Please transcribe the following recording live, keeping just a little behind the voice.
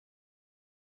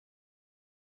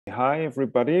Hi,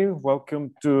 everybody.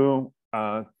 Welcome to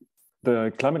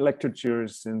the Climate Lecture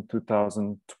Series in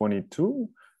 2022.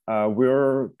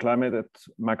 We're Climate at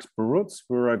Max Roots.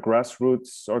 We're a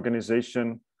grassroots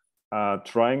organization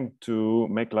trying to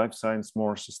make life science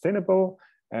more sustainable.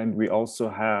 And we also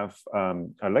have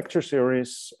a lecture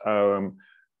series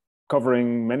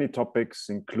covering many topics,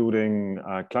 including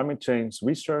climate change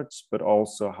research, but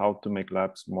also how to make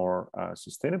labs more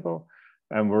sustainable.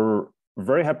 And we're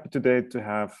very happy today to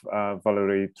have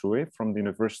Valerie-Trouet from the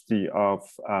University of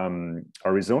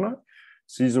Arizona.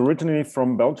 She's originally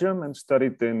from Belgium and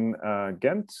studied in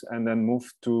Ghent, and then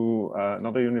moved to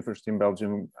another university in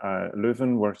Belgium,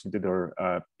 Leuven, where she did her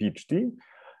PhD.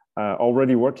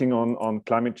 Already working on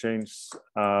climate change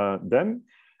then.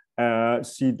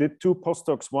 She did two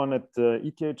postdocs, one at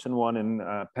ETH and one in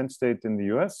Penn State in the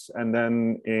US. And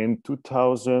then in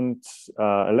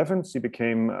 2011, she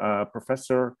became a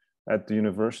professor at the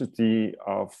University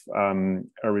of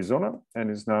Arizona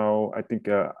and is now, I think,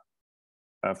 a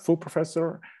full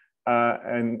professor.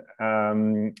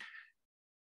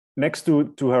 Next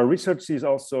to her research, she's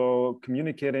also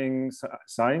communicating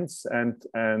science and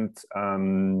a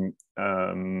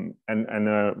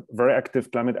very active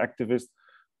climate activist,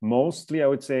 mostly, I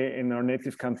would say, in our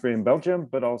native country in Belgium,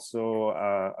 but also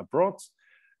abroad.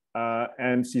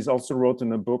 And she's also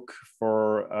written a book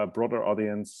for a broader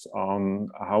audience on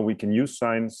how we can use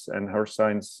science, and her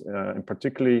science in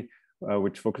particular,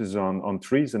 which focuses on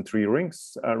trees and tree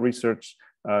rings research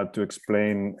to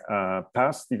explain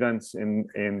past events in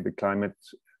the climate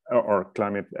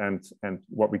and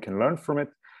what we can learn from it.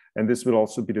 And this will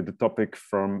also be the topic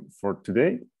for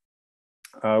today,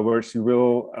 where she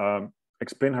will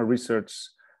explain her research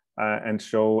and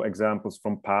show examples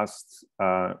from past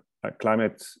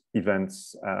climate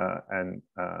events and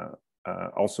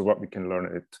also what we can learn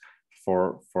it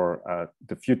for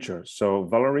the future. So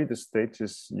Valerie, the stage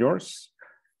is yours.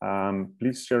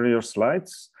 Please share your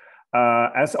slides.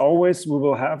 As always, we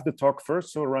will have the talk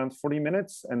first, so around 40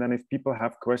 minutes. And then if people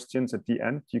have questions at the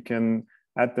end, you can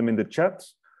add them in the chat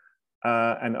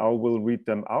and I will read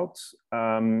them out.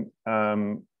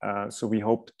 So we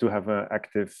hope to have an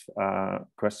active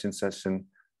question session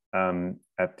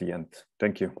at the end.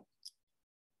 Thank you.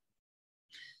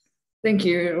 Thank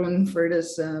you, everyone, for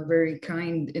this very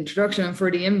kind introduction and for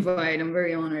the invite. I'm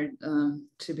very honored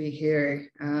to be here.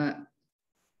 Let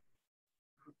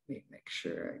me make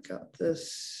sure I got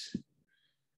this.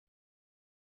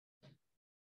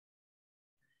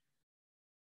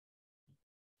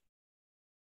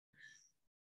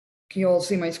 Can you all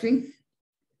see my screen?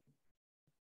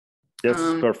 Yes,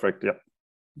 perfect, yeah.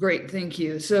 Great, thank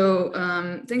you. So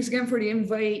thanks again for the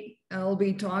invite. I'll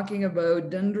be talking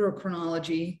about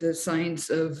dendrochronology, the science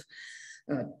of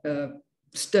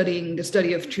studying the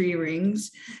study of tree rings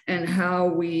and how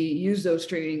we use those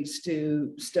tree rings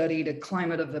to study the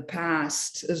climate of the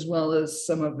past, as well as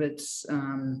some of its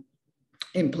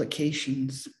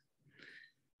implications.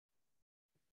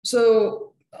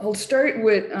 So I'll start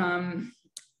with a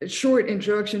short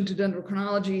introduction to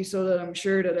dendrochronology so that I'm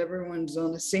sure that everyone's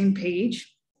on the same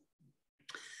page.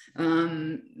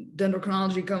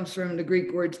 Dendrochronology comes from the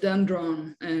Greek words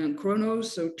dendron and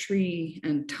chronos, so tree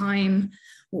and time.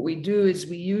 What we do is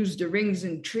we use the rings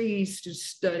in trees to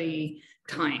study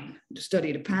time, to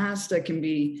study the past. That can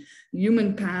be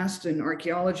human past in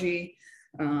archaeology,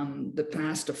 the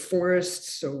past of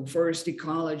forests, so forest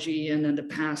ecology, and then the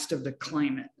past of the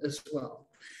climate as well.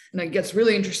 And it gets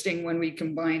really interesting when we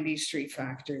combine these three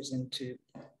factors into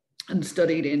and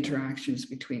study the interactions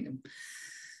between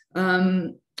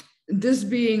them. This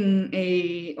being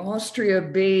a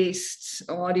Austria-based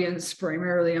audience,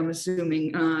 primarily, I'm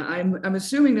assuming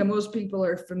that most people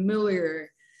are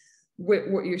familiar with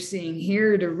what you're seeing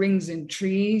here, the rings in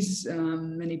trees.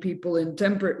 Many people in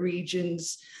temperate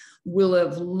regions will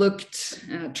have looked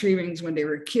at tree rings when they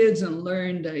were kids and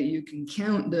learned that you can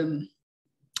count them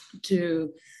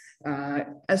to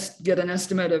get an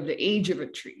estimate of the age of a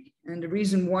tree. And the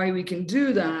reason why we can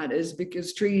do that is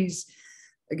because trees,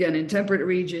 again, in temperate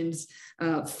regions,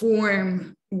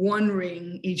 form one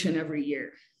ring each and every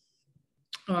year.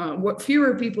 What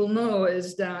fewer people know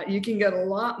is that you can get a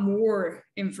lot more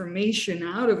information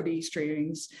out of these tree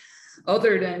rings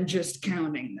other than just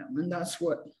counting them. And that's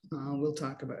what we'll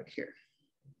talk about here.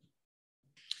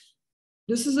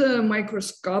 This is a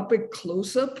microscopic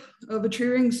close-up of a tree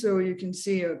ring. So you can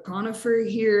see a conifer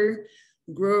here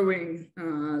growing.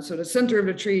 So the center of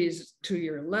the tree is to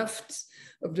your left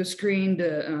of the screen.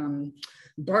 The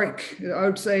bark, the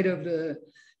outside of the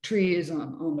tree is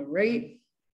on the right.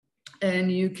 And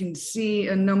you can see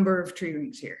a number of tree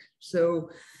rings here. So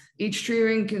each tree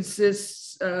ring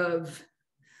consists of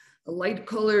a light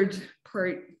colored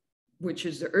part, which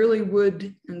is the early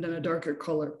wood, and then a darker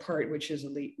colored part, which is a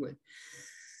late wood.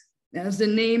 As the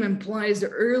name implies, the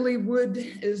early wood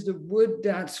is the wood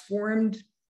that's formed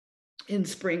in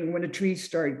spring when the trees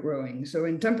start growing. So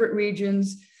in temperate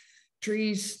regions,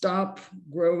 trees stop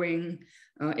growing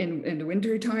in the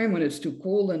winter time when it's too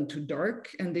cold and too dark,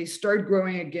 and they start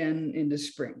growing again in the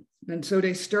spring. And so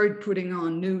they start putting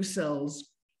on new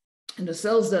cells, and the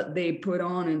cells that they put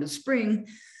on in the spring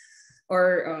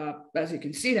are, as you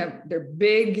can see, they're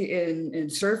big in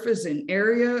surface, in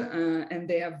area, and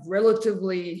they have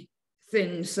relatively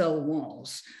thin cell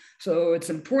walls. So it's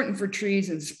important for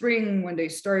trees in spring when they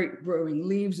start growing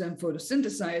leaves and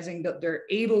photosynthesizing that they're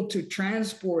able to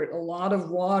transport a lot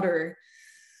of water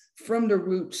from the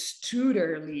roots to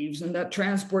their leaves, and that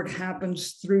transport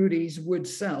happens through these wood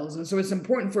cells. And so it's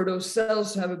important for those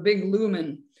cells to have a big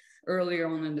lumen earlier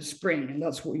on in the spring, and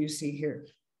that's what you see here.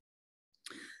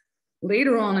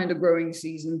 Later on in the growing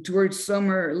season, towards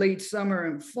summer, late summer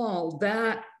and fall,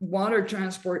 that water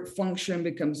transport function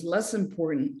becomes less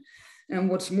important. And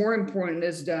what's more important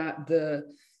is that the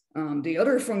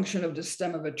other function of the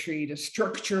stem of a tree, the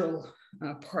structural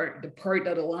part, the part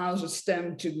that allows a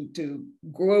stem to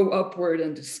grow upward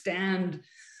and to stand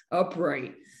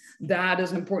upright, that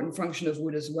is an important function of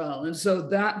wood as well. And so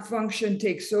that function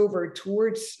takes over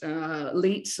towards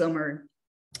late summer.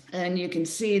 And you can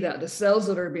see that the cells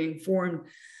that are being formed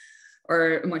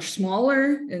are much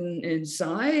smaller in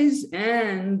size,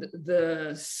 and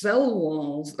the cell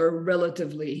walls are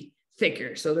relatively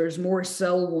thicker. So there's more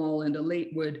cell wall in the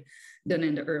late wood than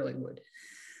in the early wood.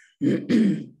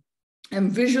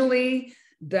 And visually,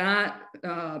 that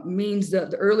means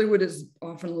that the early wood is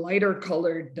often lighter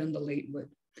colored than the late wood.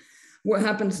 What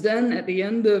happens then at the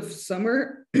end of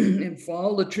summer and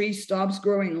fall, the tree stops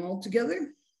growing altogether.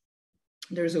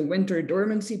 There's a winter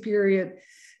dormancy period,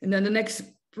 and then the next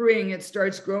spring it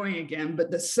starts growing again, but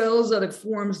the cells that it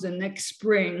forms the next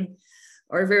spring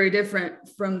are very different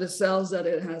from the cells that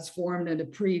it has formed in the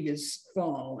previous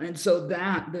fall. And so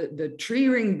that the tree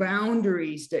ring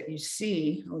boundaries that you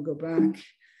see, I'll go back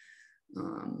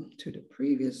to the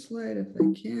previous slide if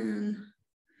I can.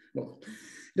 Well,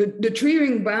 the tree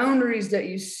ring boundaries that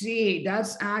you see,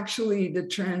 that's actually the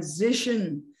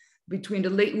transition between the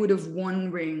late wood of one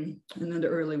ring and then the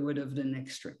early wood of the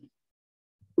next ring.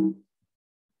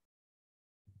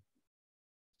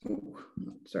 Oh,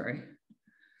 sorry.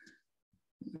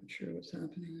 I'm not sure what's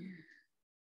happening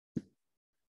here.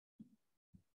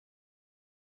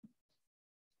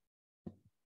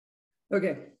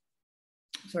 Okay,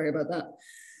 sorry about that.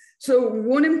 So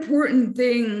one important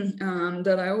thing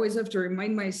that I always have to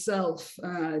remind myself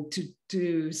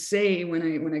to say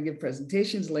when I give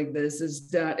presentations like this is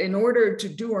that in order to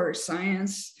do our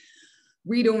science,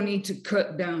 we don't need to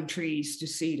cut down trees to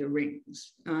see the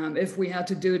rings. If we had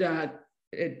to do that,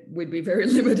 it would be very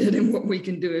limited in what we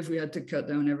can do if we had to cut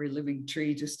down every living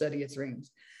tree to study its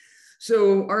rings.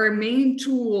 So our main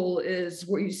tool is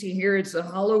what you see here. It's a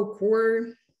hollow core,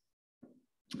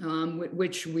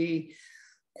 which we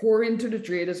core into the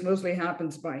tree. This mostly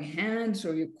happens by hand.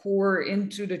 So you core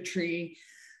into the tree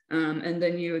and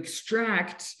then you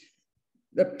extract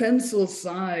the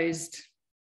pencil-sized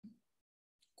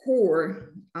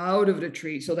core out of the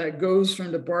tree. So that goes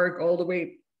from the bark all the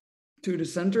way to the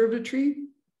center of the tree.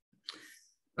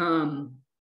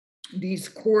 These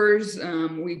cores,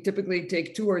 we typically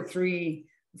take 2 or 3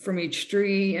 from each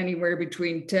tree, anywhere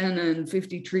between 10 and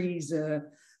 50 trees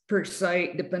per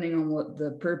site, depending on what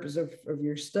the purpose of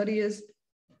your study is.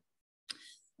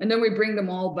 And then we bring them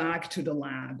all back to the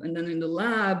lab. And then in the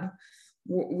lab,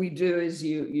 what we do is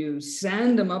you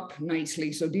sand them up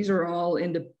nicely. So these are all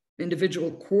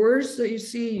individual cores that you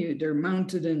see. They're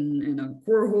mounted in a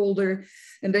core holder,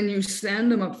 and then you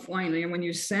sand them up finely. And when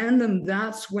you sand them,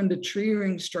 that's when the tree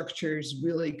ring structures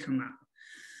really come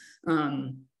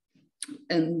out.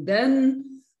 And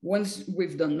then once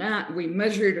we've done that, we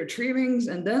measure the tree rings,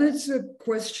 and then it's a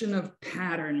question of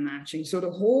pattern matching. So the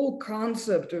whole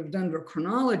concept of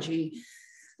dendrochronology,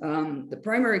 the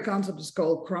primary concept is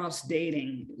called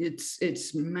cross-dating.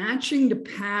 It's matching the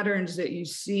patterns that you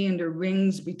see in the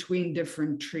rings between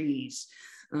different trees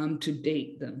to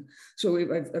date them. So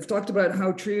I've talked about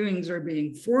how tree rings are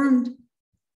being formed.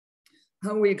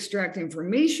 How we extract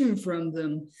information from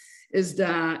them is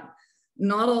that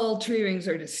not all tree rings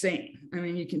are the same. I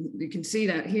mean, you can see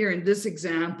that here in this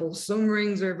example. Some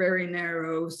rings are very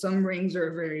narrow, some rings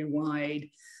are very wide.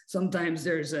 Sometimes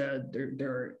there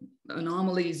are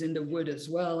anomalies in the wood as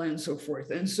well, and so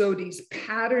forth. And so these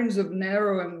patterns of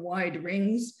narrow and wide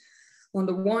rings, on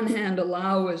the one hand,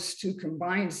 allow us to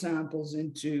combine samples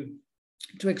into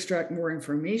to extract more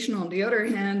information. On the other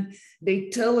hand, they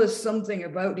tell us something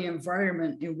about the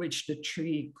environment in which the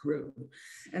tree grew.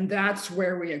 And that's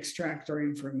where we extract our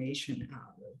information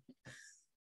out of.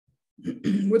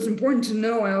 What's important to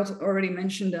know, I already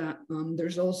mentioned that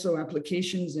there's also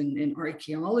applications in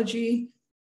archaeology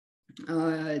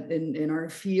in our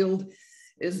field,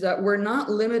 is that we're not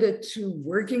limited to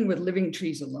working with living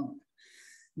trees alone.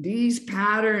 These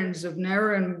patterns of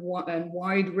narrow and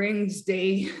wide rings,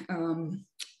 they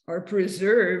are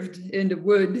preserved in the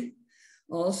wood,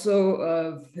 also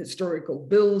of historical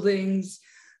buildings,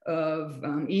 of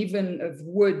even of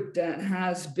wood that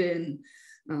has been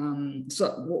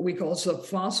what we call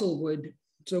subfossil wood.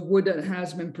 So wood that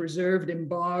has been preserved in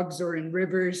bogs or in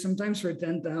rivers, sometimes for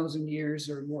 10,000 years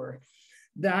or more.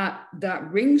 That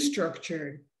ring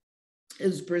structure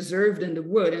is preserved in the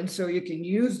wood. And so you can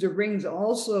use the rings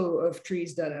also of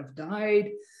trees that have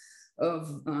died,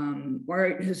 of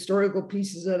historical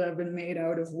pieces that have been made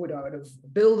out of wood, out of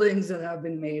buildings that have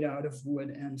been made out of wood,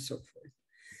 and so forth.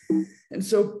 And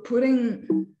so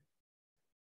putting,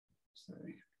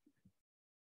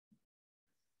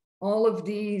 all of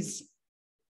these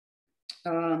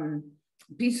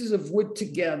pieces of wood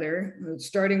together,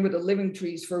 starting with the living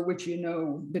trees for which you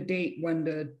know the date when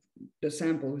the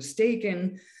sample was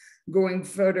taken, going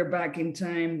further back in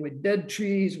time with dead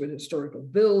trees, with historical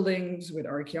buildings, with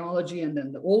archaeology, and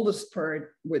then the oldest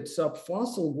part with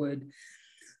subfossil wood.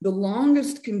 The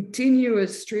longest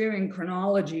continuous tree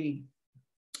chronology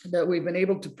that we've been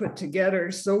able to put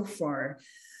together so far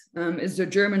is the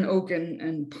German oak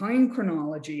and pine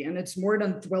chronology, and it's more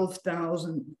than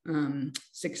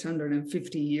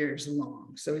 12,650 years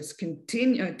long. So it's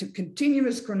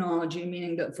continuous chronology,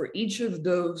 meaning that for each of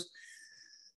those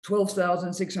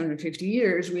 12,650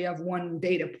 years, we have one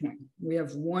data point. We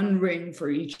have one ring for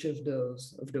each of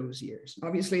those years.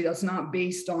 Obviously, that's not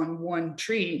based on one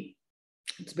tree.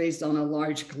 It's based on a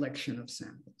large collection of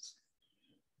samples.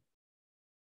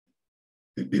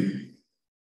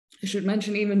 I should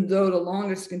mention, even though the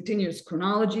longest continuous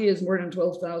chronology is more than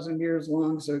 12,000 years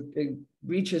long, so it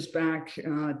reaches back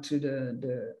to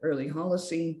the early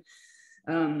Holocene,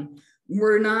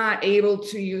 we're not able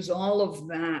to use all of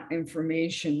that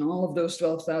information, all of those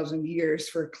 12,000 years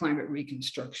for climate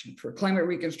reconstruction. For climate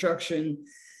reconstruction,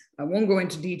 I won't go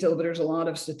into detail, but there's a lot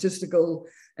of statistical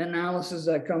analysis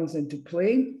that comes into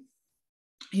play.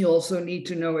 You also need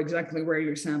to know exactly where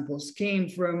your samples came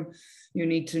from. You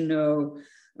need to know,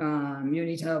 you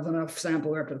need to have enough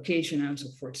sample replication and so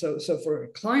forth. So for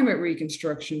climate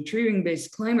reconstruction, tree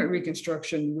ring-based climate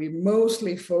reconstruction, we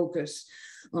mostly focus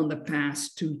on the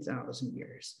past 2,000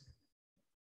 years.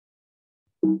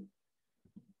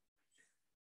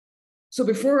 So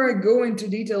before I go into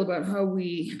detail about how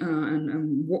we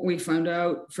and what we found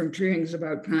out from tree rings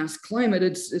about past climate,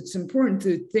 it's important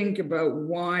to think about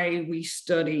why we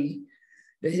study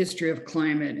the history of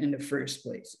climate in the first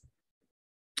place.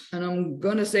 And I'm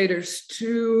going to say there's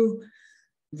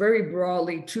very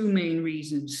broadly, two main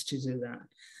reasons to do that.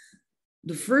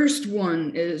 The first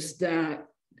one is that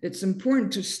it's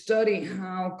important to study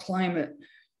how climate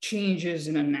changes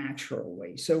in a natural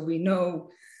way. So we know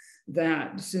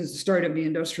that since the start of the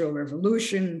Industrial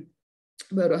Revolution,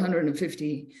 about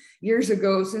 150 years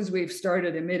ago, since we've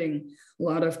started emitting a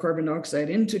lot of carbon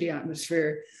dioxide into the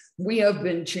atmosphere, we have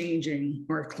been changing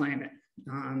our climate.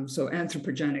 So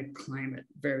anthropogenic climate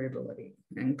variability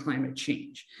and climate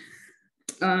change.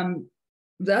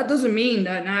 That doesn't mean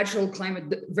that natural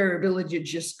climate variability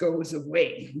just goes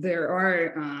away. There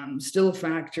are still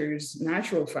factors,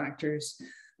 natural factors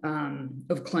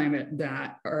of climate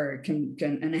that can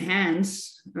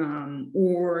enhance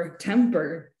or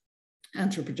temper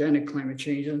anthropogenic climate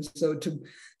change. And so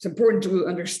it's important to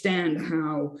understand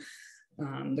how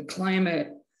the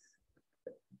climate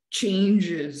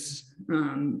changes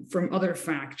from other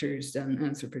factors than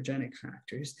anthropogenic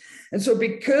factors. And so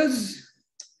because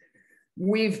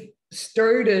we've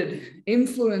started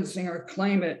influencing our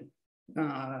climate,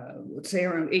 let's say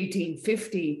around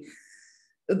 1850,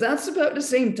 that's about the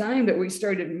same time that we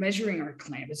started measuring our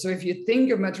climate. So if you think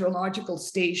of meteorological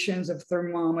stations, of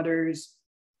thermometers,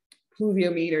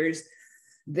 pluviometers,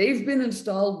 they've been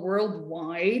installed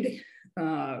worldwide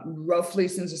roughly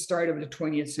since the start of the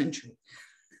 20th century.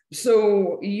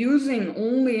 So using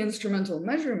only instrumental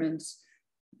measurements,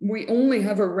 we only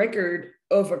have a record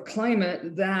of a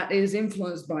climate that is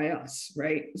influenced by us,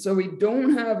 right? So we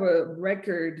don't have a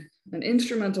record, an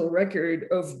instrumental record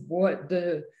of what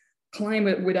the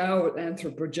climate without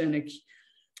anthropogenic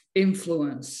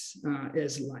influence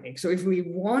is like. So if we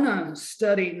want to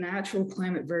study natural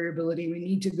climate variability, we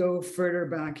need to go further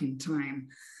back in time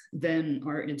than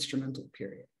our instrumental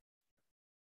period.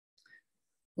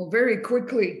 We'll very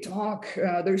quickly talk.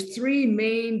 There's three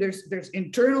main, there's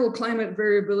internal climate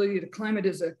variability. The climate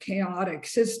is a chaotic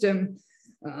system.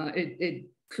 It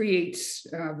creates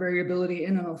variability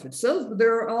in and of itself, but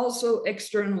there are also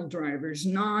external drivers,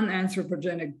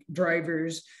 non-anthropogenic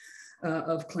drivers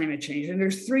of climate change. And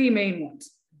there's three main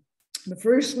ones. The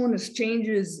first one is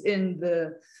changes in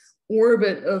the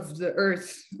orbit of the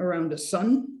Earth around the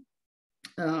sun.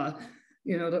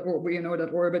 We know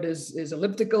that orbit is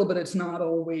elliptical, but it's not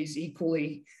always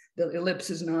equally, the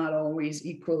ellipse is not always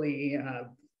equally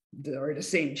or the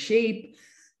same shape.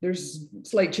 There's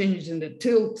slight changes in the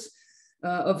tilt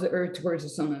of the Earth towards the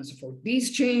sun and so forth.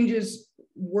 These changes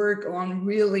work on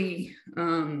really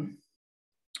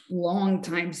long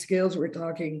time scales. We're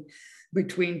talking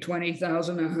between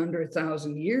 20,000 and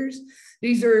 100,000 years.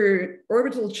 These are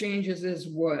orbital changes is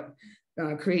what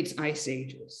creates ice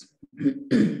ages.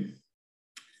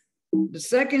 The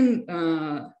second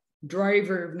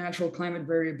driver of natural climate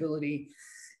variability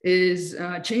is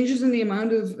changes in the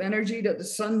amount of energy that the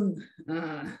sun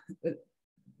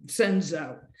sends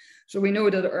out. So we know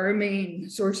that our main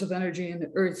source of energy in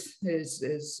the Earth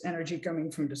is energy coming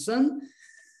from the sun.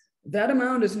 That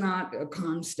amount is not a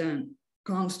constant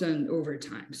over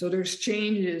time. So there's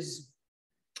changes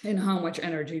in how much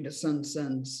energy the sun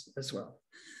sends as well.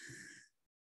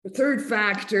 The third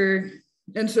factor,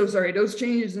 and so sorry, those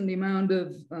changes in the amount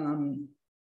of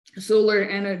solar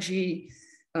energy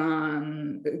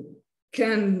they're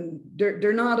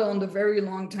not on the very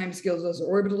long time scales as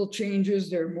orbital changes,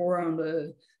 they're more on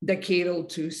the decadal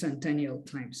to centennial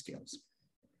time scales.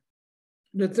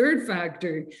 The third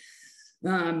factor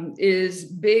is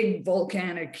big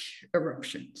volcanic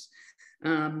eruptions.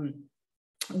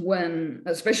 When,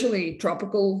 especially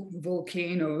tropical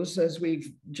volcanoes, as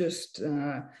we've just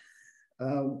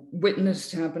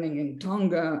witnessed happening in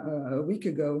Tonga a week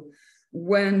ago,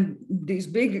 when these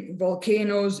big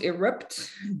volcanoes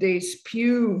erupt, they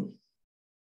spew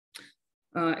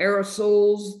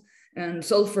aerosols and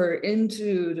sulfur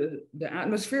into the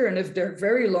atmosphere, and if they're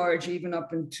very large, even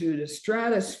up into the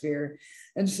stratosphere.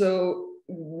 And so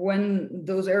when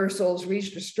those aerosols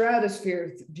reach the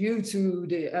stratosphere due to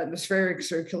the atmospheric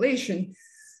circulation,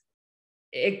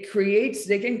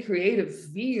 they can create a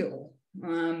veil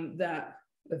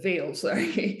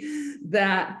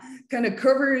that kind of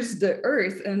covers the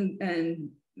Earth and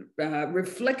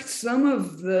reflects some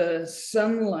of the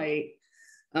sunlight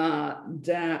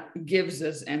that gives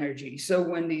us energy. So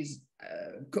when these,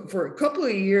 for a couple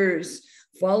of years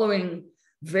following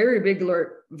very big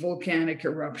volcanic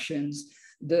eruptions,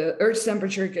 the Earth's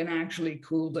temperature can actually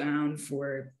cool down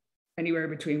for anywhere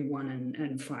between 1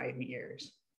 and 5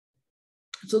 years.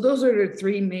 So those are the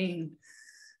three main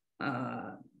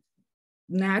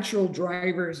natural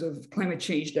drivers of climate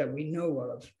change that we know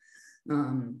of.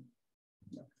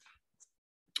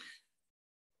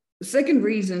 The second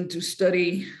reason to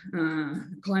study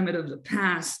climate of the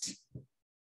past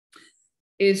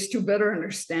is to better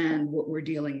understand what we're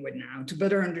dealing with now, to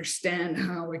better understand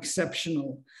how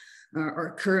exceptional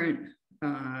our current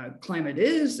climate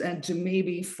is, and to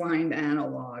maybe find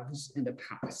analogs in the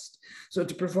past. So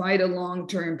to provide a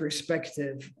long-term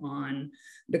perspective on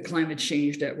the climate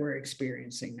change that we're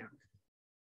experiencing now.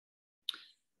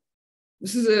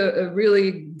 This is a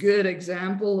really good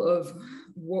example of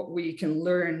what we can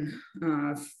learn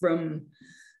from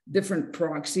different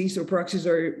proxies. So proxies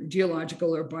are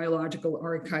geological or biological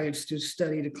archives to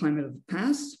study the climate of the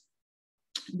past.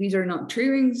 These are not tree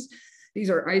rings. These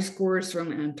are ice cores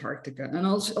from Antarctica. And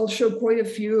I'll show quite a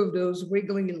few of those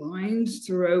wiggly lines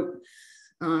throughout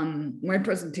my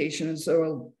presentation. And so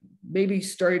I'll maybe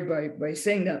start by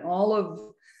saying that all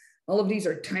of these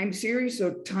are time series.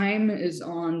 So time is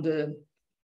on the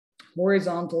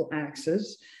horizontal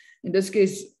axis. In this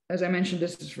case, as I mentioned,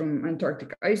 this is from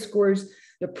Antarctic ice cores.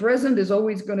 The present is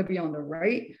always going to be on the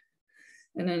right.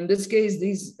 And in this case,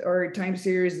 these are time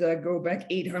series that go back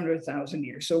 800,000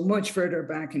 years, so much further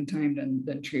back in time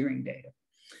than tree ring data.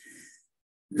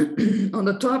 On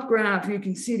the top graph, you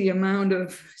can see the amount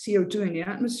of CO2 in the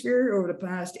atmosphere over the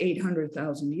past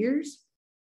 800,000 years.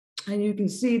 And you can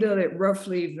see that it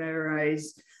roughly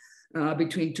varies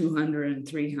between 200 and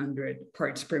 300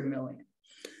 parts per million.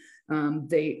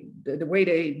 The way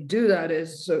they do that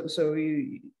is, so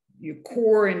you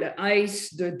core in the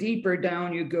ice, the deeper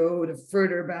down you go, the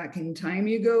further back in time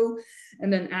you go.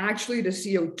 And then actually the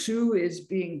CO2 is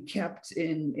being kept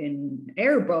in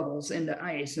air bubbles in the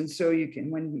ice. And so you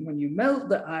can, when you melt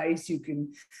the ice, you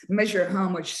can measure how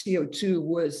much CO2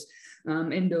 was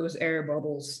in those air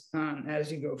bubbles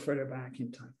as you go further back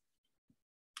in time.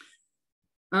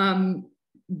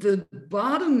 The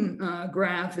bottom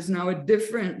graph is now a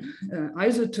different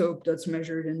isotope that's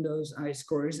measured in those ice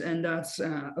cores, and that's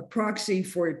a proxy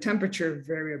for temperature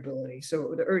variability.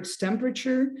 So the Earth's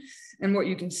temperature, and what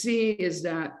you can see is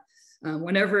that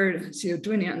whenever CO2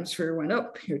 in the atmosphere went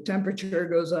up, your temperature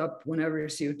goes up. Whenever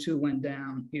CO2 went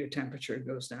down, your temperature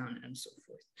goes down, and so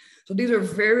forth. So these are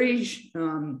very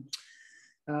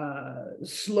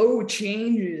slow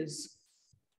changes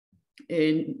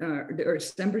in the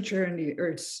Earth's temperature and the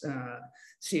Earth's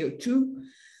CO2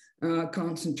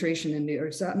 concentration in the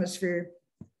Earth's atmosphere.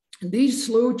 And these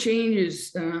slow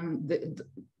changes,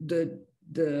 the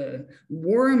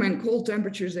warm and cold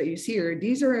temperatures that you see here,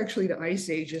 these are actually the ice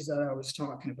ages that I was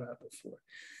talking about before.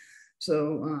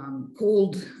 So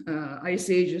cold ice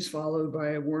ages followed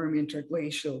by a warm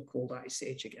interglacial cold ice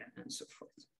age again, and so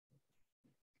forth.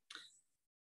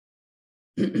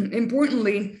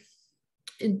 Importantly,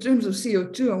 in terms of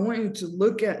CO2, I want you to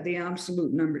look at the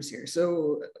absolute numbers here.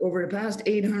 So over the past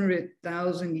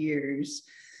 800,000 years,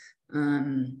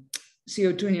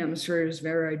 CO2 in the atmosphere has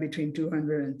varied between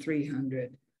 200 and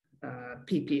 300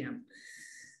 ppm.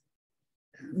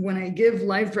 When I give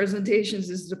live presentations,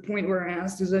 this is the point where I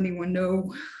ask, does anyone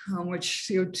know how much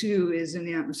CO2 is in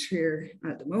the atmosphere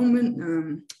at the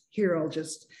moment? Here I'll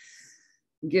just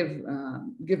give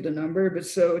the number, but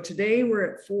so today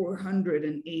we're at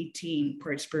 418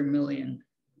 parts per million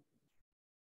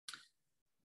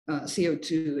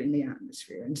CO2 in the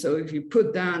atmosphere. And so if you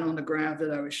put that on the graph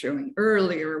that I was showing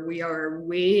earlier, we are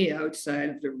way outside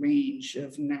of the range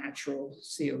of natural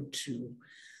CO2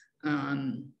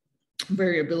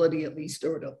 variability, at least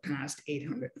over the past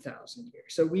 800,000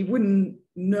 years. So we wouldn't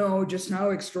know just how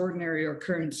extraordinary our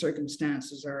current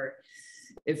circumstances are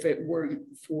if it weren't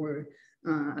for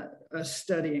us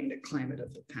studying the climate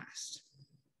of the past.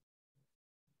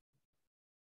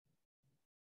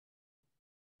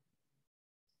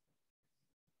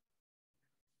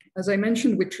 As I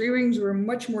mentioned, with tree rings, we're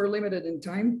much more limited in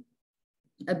time.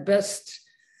 At best,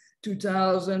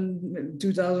 2,000,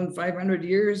 2,500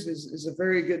 years is a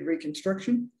very good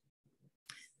reconstruction.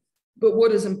 But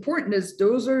what is important is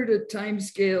those are the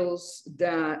timescales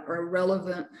that are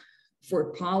relevant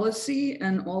for policy,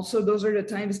 and also those are the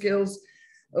timescales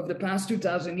of the past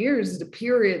 2,000 years, the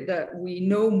period that we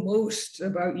know most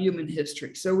about human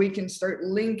history. So we can start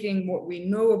linking what we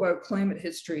know about climate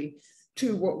history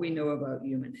to what we know about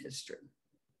human history.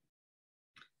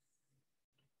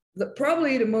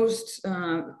 Probably the most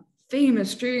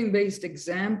famous tree-based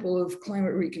example of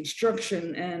climate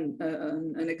reconstruction, and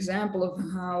an example of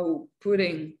how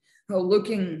looking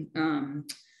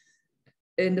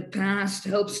in the past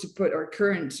helps to put our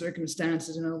current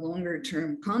circumstances in a longer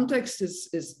term context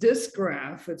is this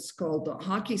graph. It's called the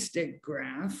hockey stick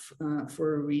graph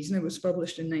for a reason. It was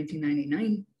published in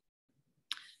 1999.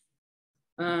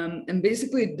 And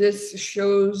basically this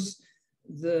shows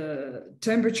the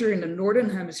temperature in the Northern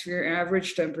Hemisphere,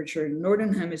 average temperature in the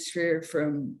Northern Hemisphere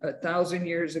from 1,000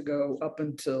 years ago up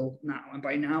until now. And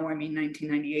by now, I mean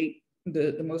 1998,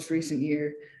 the most recent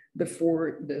year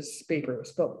before this paper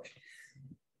was published.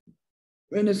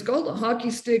 And it's called a hockey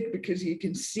stick because you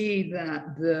can see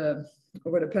that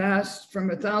over the past, from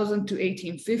 1,000 to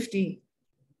 1850,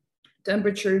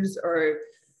 temperatures are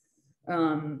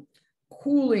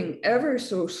cooling ever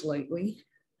so slightly.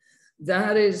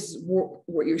 That is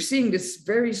what you're seeing. This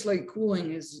very slight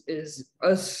cooling is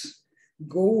us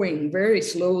going very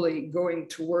slowly, going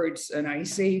towards an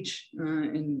ice age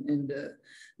in the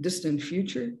distant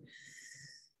future.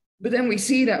 But then we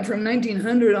see that from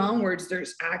 1900 onwards,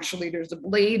 there's the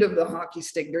blade of the hockey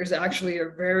stick. There's actually a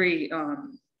very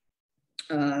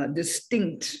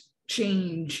distinct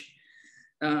change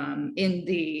in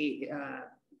the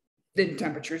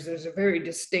temperatures. There's a very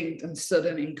distinct and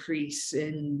sudden increase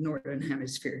in Northern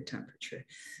Hemisphere temperature.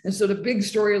 And so the big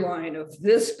storyline of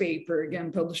this paper,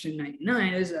 again published in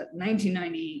 1999, is that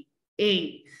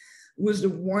 1998 was the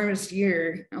warmest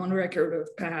year on record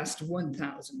of past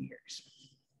 1,000 years.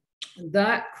 And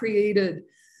that created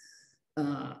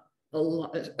a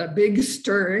big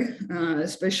stir,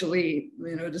 especially,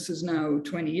 this is now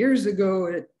 20 years ago,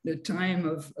 at the time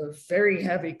of very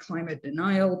heavy climate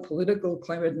denial, political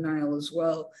climate denial as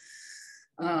well.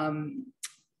 My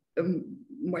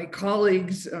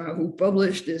colleagues who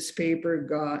published this paper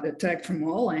got attacked from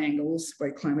all angles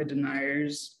by climate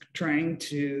deniers trying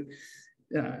to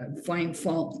find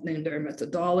fault in their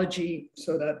methodology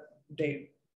so that they,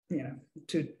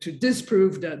 to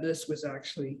disprove that this was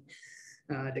actually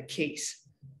the case.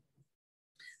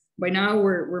 By now,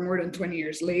 we're more than 20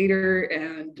 years later,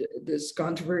 and this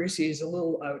controversy is a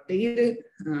little outdated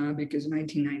because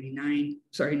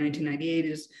 1998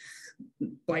 is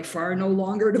by far no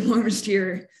longer the warmest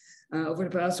year. Over the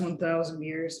past 1,000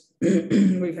 years,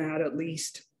 we've had at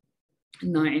least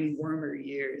 9 warmer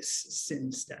years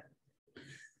since then.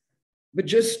 But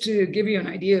just to give you an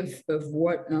idea of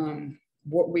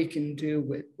what we can do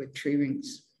with tree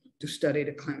rings to study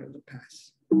the climate of the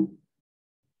past.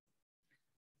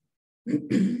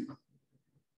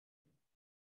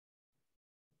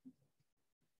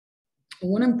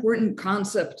 One important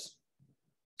concept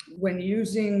when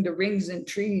using the rings in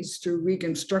trees to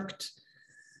reconstruct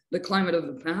the climate of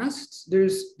the past,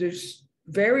 there's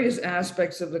various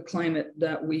aspects of the climate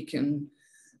that we can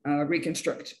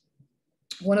reconstruct.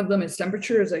 One of them is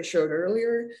temperature, as I showed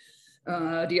earlier.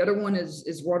 The other one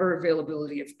is water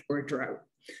availability or drought.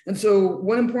 And so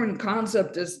one important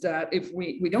concept is that if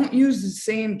we don't use the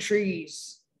same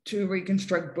trees to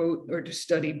reconstruct both or to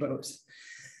study both.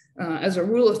 As a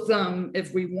rule of thumb,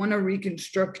 if we want to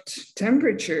reconstruct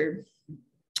temperature,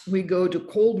 we go to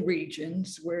cold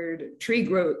regions where the tree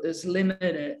growth is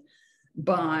limited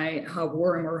by how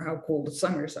warm or how cold the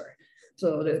summers are.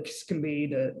 So this can be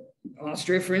the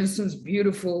Austria, for instance,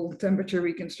 beautiful temperature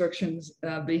reconstructions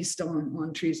based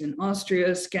on trees in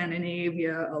Austria,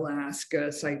 Scandinavia,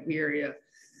 Alaska, Siberia,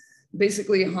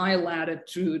 basically high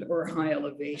latitude or high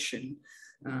elevation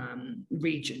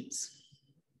regions.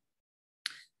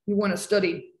 You want to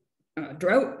study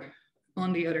drought,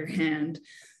 on the other hand,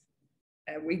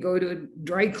 we go to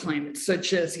dry climates,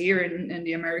 such as here in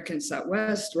the American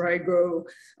Southwest, where I go,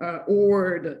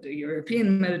 or the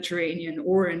European Mediterranean,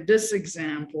 or in this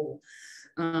example,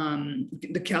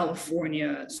 the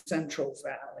California Central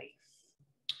Valley.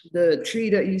 The tree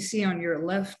that you see on your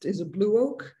left is a blue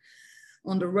oak.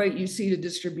 On the right, you see the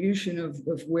distribution of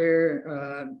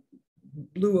where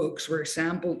blue oaks were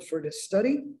sampled for this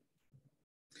study.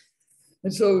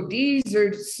 And so these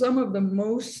are some of the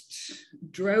most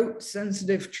drought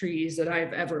sensitive trees that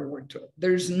I've ever worked with.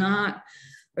 There's not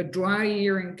a dry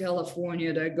year in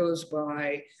California that goes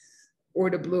by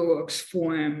or the blue oaks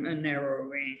form a narrow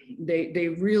ring. They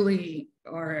really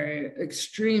are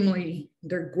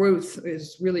their growth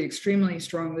is really extremely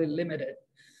strongly limited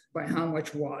by how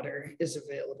much water is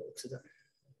available to them.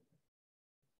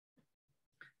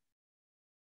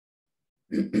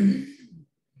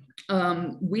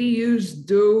 We use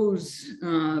those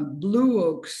blue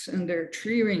oaks and their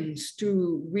tree rings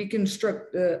to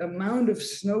reconstruct the amount of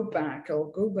snowpack.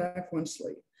 I'll go back one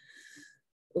slide.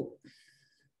 Oh.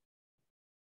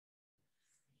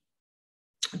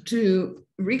 To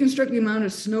reconstruct the amount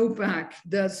of snowpack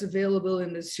that's available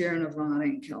in the Sierra Nevada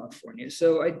in California.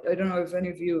 So I don't know if any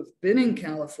of you have been in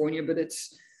California, but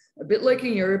it's a bit like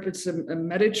in Europe. It's a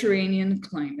Mediterranean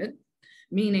climate,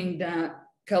 meaning that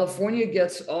California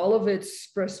gets all of its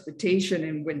precipitation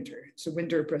in winter. It's a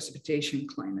winter precipitation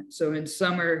climate. So in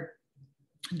summer,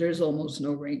 there's almost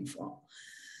no rainfall.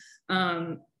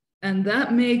 And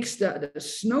that makes that the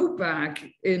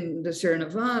snowpack in the Sierra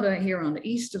Nevada here on the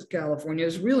east of California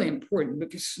is really important,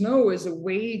 because snow is a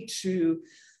way to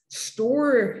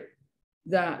store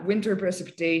that winter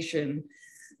precipitation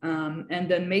and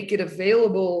then make it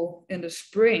available in the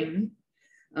spring.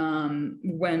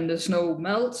 When the snow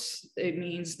melts, it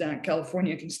means that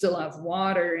California can still have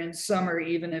water in summer,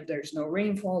 even if there's no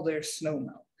rainfall, there's snow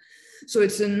melt. So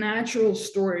it's a natural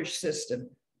storage system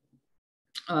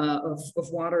of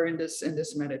water in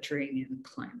this Mediterranean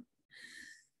climate.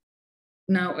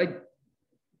 Now,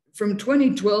 from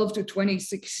 2012 to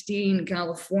 2016,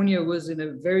 California was in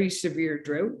a very severe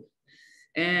drought.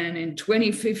 And in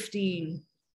 2015,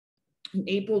 in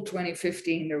April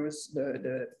 2015, there was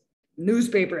the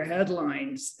newspaper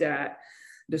headlines that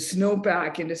the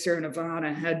snowpack in the Sierra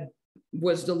Nevada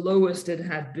was the lowest it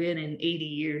had been in 80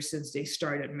 years since they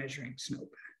started measuring snowpack.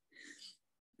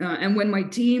 And when my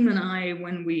team and I,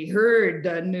 when we heard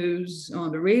that news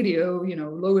on the radio,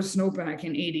 lowest snowpack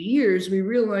in 80 years, we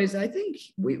realized, I think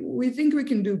we think we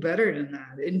can do better than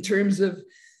that in terms of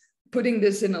putting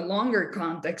this in a longer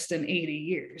context than 80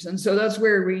 years. And so that's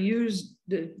where we used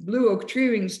the blue oak tree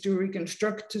rings to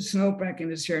reconstruct the snowpack in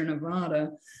the Sierra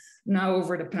Nevada now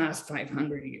over the past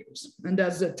 500 years. And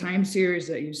that's the time series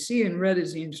that you see in red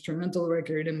is the instrumental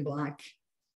record, in black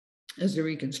is the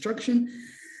reconstruction.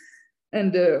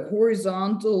 And the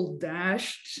horizontal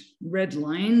dashed red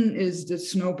line is the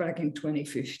snowpack in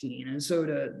 2015. And so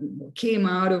what came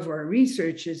out of our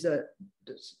research is that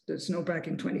the snowpack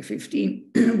in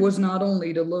 2015 was not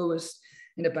only the lowest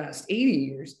in the past 80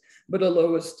 years, but the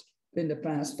lowest in the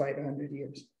past 500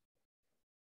 years.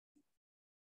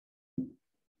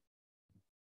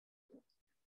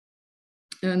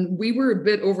 And we were a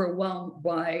bit overwhelmed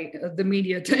by the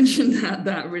media attention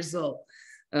that result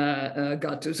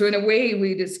got to. So in a way,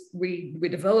 we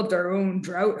developed our own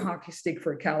drought hockey stick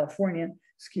for California.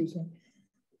 Excuse me.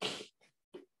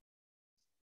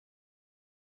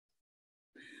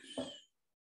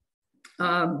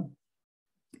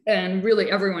 And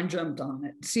really everyone jumped on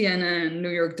it. CNN, New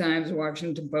York Times,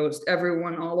 Washington Post,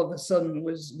 everyone all of a sudden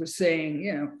was saying,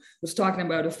 you know, was talking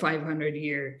about a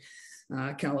 500-year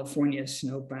California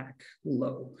snowpack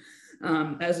low.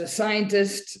 As a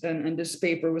scientist, and this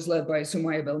paper was led by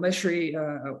Sumaya Belmeshri,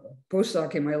 a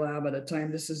postdoc in my lab at the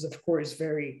time, this is of course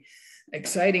very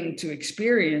exciting to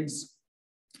experience.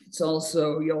 It's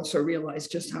also, you also realize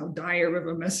just how dire of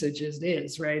a message it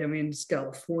is, right? I mean, it's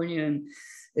California and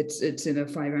it's in a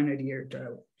 500-year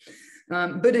drought.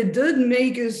 But it did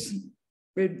make us,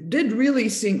 it did really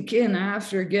sink in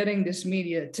after getting this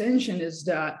media attention, is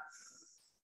that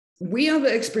we have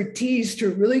the expertise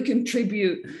to really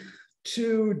contribute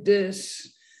to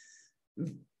this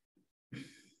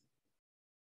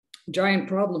giant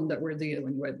problem that we're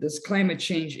dealing with, this climate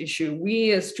change issue.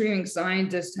 We as streaming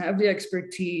scientists have the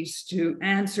expertise to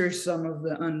answer some of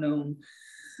the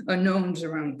unknowns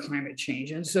around climate change.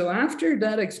 And so after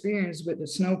that experience with the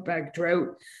snowpack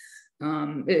drought,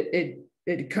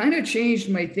 it kind of changed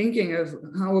my thinking of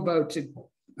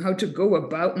how to go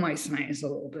about my science a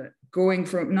little bit, going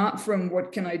from not from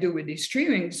what can I do with these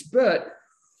streamings, but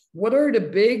what are the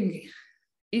big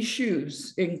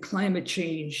issues in climate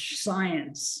change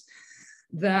science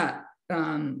that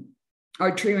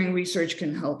our streaming research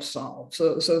can help solve.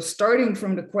 So starting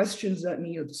from the questions that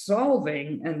need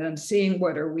solving and then seeing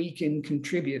whether we can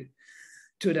contribute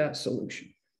to that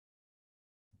solution.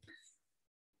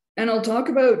 And I'll talk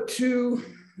about two,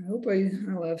 I hope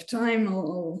I'll have time.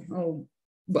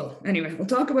 Well, anyway, I'll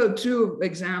talk about two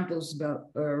examples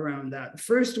around that. The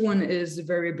first one is the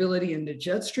variability in the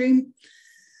jet stream.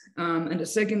 And the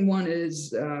second one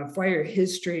is fire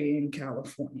history in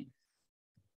California.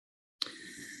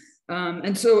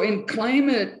 And so in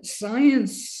climate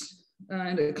science,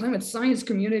 in the climate science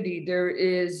community, there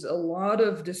is a lot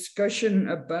of discussion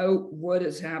about what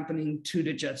is happening to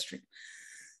the jet stream.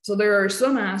 So there are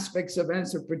some aspects of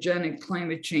anthropogenic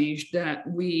climate change that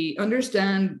we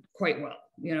understand quite well.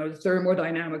 You know, the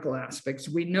thermodynamical aspects.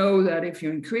 We know that if you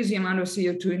increase the amount of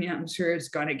CO2 in the atmosphere, it's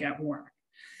going to get warmer.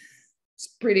 It's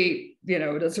pretty, you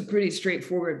know, that's a pretty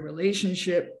straightforward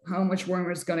relationship. How much warmer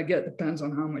it's going to get depends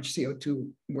on how much CO2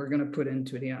 we're going to put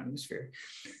into the atmosphere.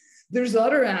 There's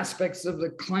other aspects of the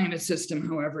climate system,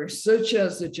 however, such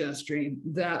as the jet stream,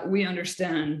 that we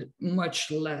understand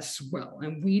much less well,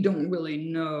 and we don't really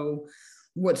know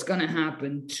what's going to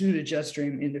happen to the jet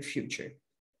stream in the future,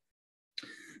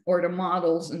 or the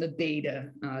models and the data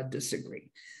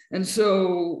disagree. And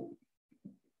so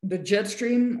the jet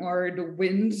stream are the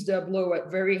winds that blow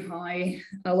at very high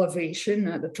elevation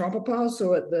at the tropopause,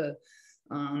 so at the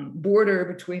border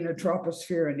between the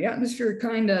troposphere and the atmosphere,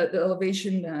 kind of the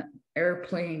elevation that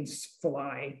airplanes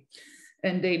fly.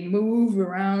 And they move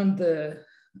around the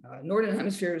northern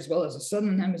hemisphere as well as the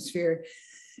southern hemisphere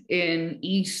in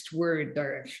eastward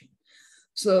direction.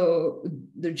 So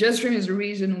the jet stream is the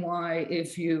reason why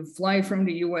if you fly from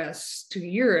the US to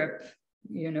Europe,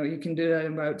 you know, you can do that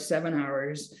in about 7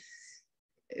 hours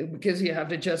because you have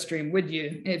the jet stream with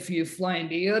you. If you fly in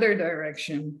the other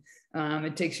direction,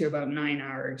 it takes you about 9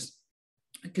 hours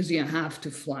because you have to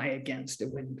fly against the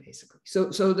wind, basically.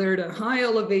 So they're the high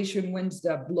elevation winds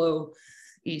that blow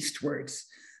eastwards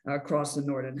across the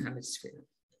northern hemisphere.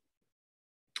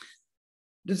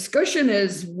 The discussion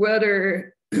is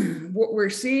whether what we're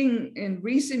seeing in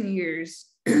recent years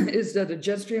is that the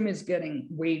jet stream is getting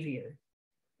wavier,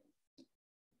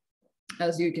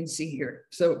 as you can see here.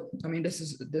 So, I mean, this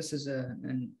is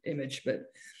an image, but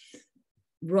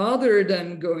rather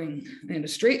than going in a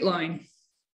straight line,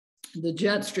 the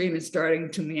jet stream is starting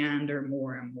to meander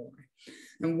more and more.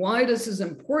 And why this is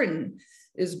important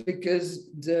is because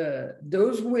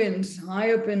those winds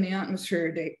high up in the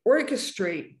atmosphere, they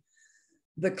orchestrate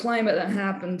the climate that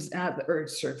happens at the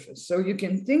Earth's surface. So you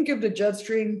can think of the jet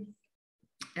stream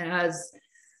as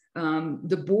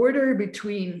the border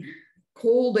between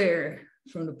cold air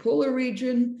from the polar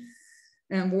region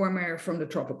and warm air from the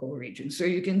tropical region. So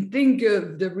you can think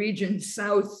of the region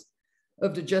south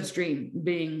of the jet stream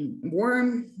being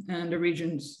warm and the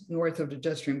regions north of the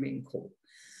jet stream being cold.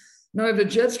 Now, if the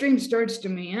jet stream starts to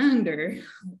meander,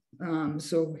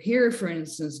 so here, for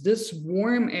instance, this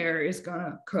warm air is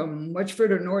gonna come much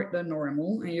further north than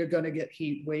normal, and you're gonna get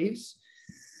heat waves.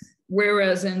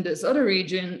 Whereas in this other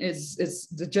region, it's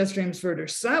the jet stream's further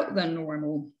south than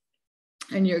normal,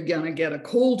 and you're gonna get a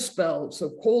cold spell, so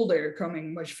cold air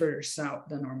coming much further south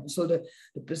than normal. So the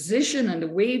position and the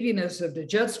waviness of the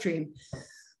jet stream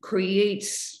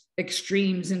creates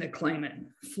extremes in the climate,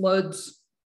 floods,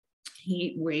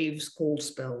 heat waves, cold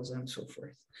spells, and so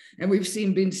forth. And we've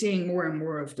been seeing more and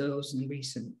more of those in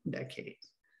recent decades.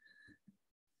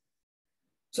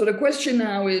 So the question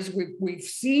now is, we've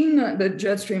seen that the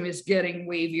jet stream is getting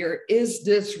wavier. Is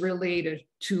this related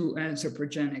to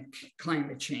anthropogenic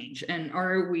climate change? And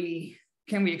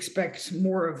can we expect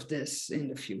more of this in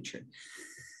the future?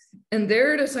 And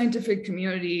there, the scientific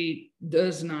community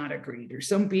does not agree. There's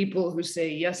some people who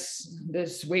say, yes,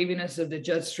 this waviness of the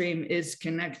jet stream is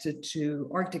connected to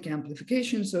Arctic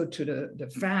amplification, so to the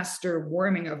faster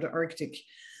warming of the Arctic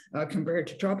compared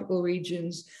to tropical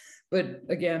regions. But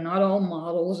again, not all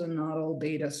models and not all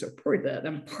data support that.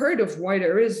 And part of why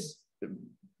there is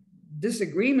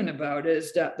disagreement about it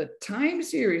is that the time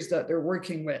series that they're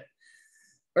working with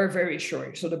are very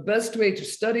short. So the best way to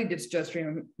study this jet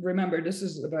stream, remember, this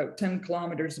is about 10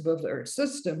 kilometers above the Earth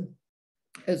system,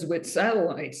 is with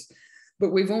satellites.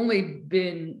 But we've only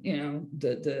been,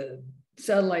 the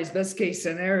satellites best case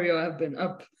scenario have been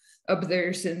up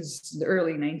there since the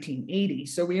early 1980s.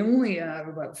 So we only have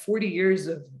about 40 years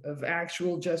of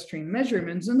actual jet stream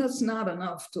measurements, and that's not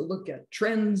enough to look at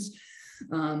trends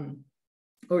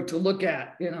or to look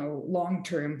at,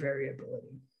 long-term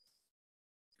variability.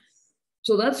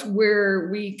 So that's where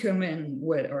we come in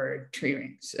with our tree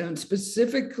rings. And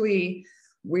specifically,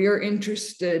 we were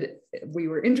interested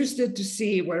to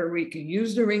see whether we could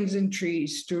use the rings in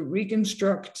trees to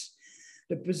reconstruct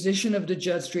the position of the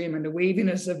jet stream and the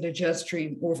waviness of the jet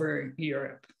stream over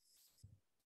Europe.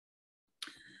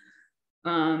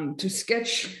 To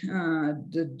sketch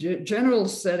the general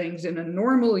settings in a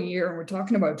normal year, and we're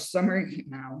talking about summer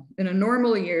now, in a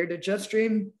normal year, the jet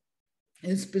stream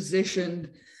is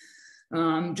positioned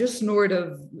just north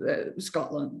of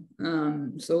Scotland.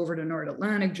 So over the North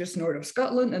Atlantic, just north of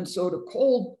Scotland. And so the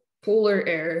cold polar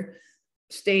air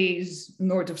stays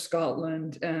north of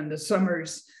Scotland, and the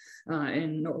summers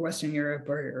in Northwestern Europe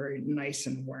are nice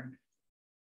and warm.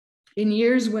 In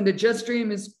years when the jet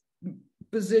stream is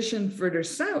positioned further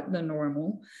south than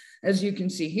normal, as you can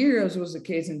see here, as was the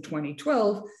case in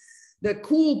 2012, the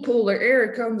cool polar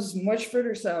air comes much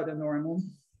further south than normal.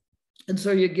 And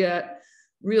so you get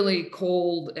really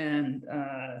cold and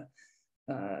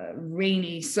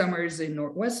rainy summers in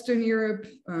Northwestern Europe.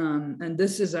 And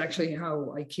this is actually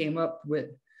how I came up with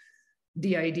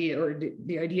the idea, or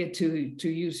the idea to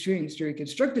use strings to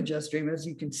reconstruct the jet stream. As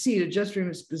you can see, the jet stream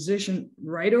is positioned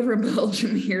right over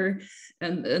Belgium here.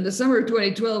 And in the summer of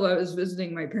 2012, I was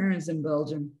visiting my parents in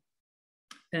Belgium.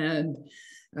 And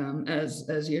as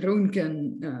Jeroen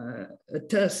can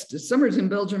attest, the summers in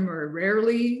Belgium are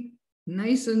rarely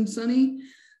nice and sunny.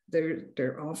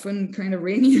 They're often kind of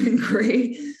rainy and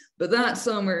gray, but that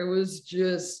summer it was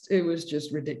just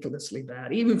ridiculously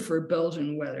bad. Even for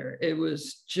Belgian weather, it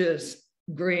was just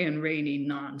gray and rainy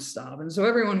nonstop. And so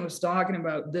everyone was talking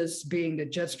about this being the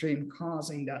jet stream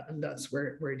causing that, and that's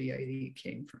where the idea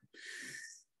came from.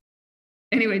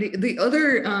 Anyway, the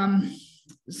other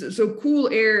so cool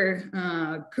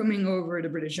air coming over the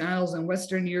British Isles and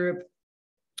Western Europe,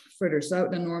 further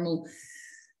south than normal.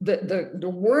 The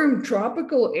warm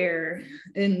tropical air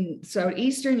in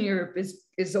southeastern Europe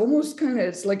is almost kind of,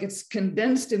 it's like it's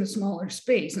condensed in a smaller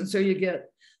space. And so you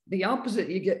get the opposite,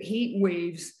 you get heat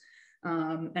waves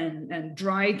and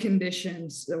dry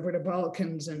conditions over the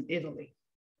Balkans and Italy.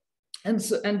 And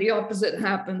the opposite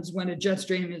happens when a jet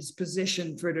stream is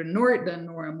positioned further north than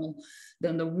normal.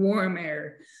 Then the warm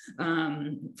air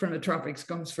from the tropics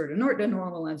comes further north than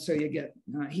normal. And so you get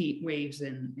heat waves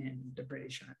in the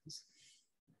British Isles.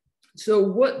 So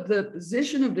what the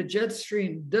position of the jet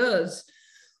stream does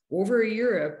over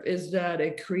Europe is that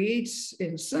it creates,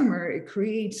 in summer, it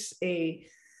creates a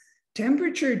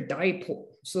temperature dipole.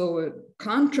 So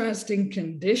contrasting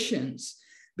conditions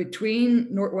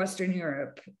between Northwestern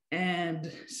Europe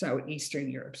and Southeastern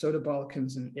Europe, so the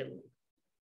Balkans and Italy.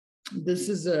 This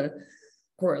is a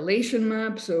correlation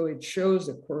map, so it shows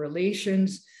the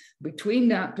correlations between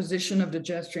that position of the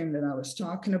jet stream that I was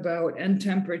talking about and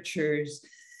temperatures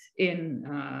in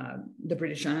the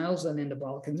British Isles and in the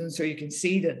Balkans. And so you can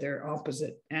see that they're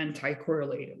opposite,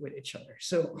 anti-correlated with each other.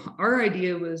 So our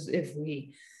idea was, if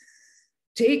we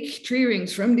take tree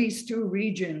rings from these two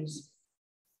regions,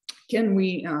 can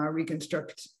we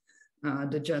reconstruct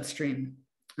the jet stream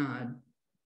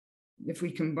if we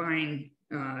combine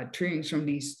tree rings from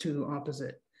these two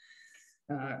opposite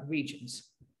regions?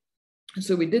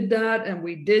 So we did that, and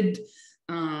we did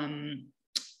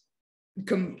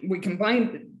we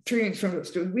combined tree rings from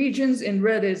those two regions. In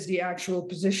red is the actual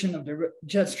position of the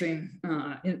jet stream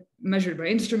measured by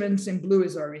instruments. In blue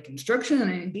is our reconstruction.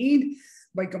 And indeed,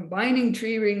 by combining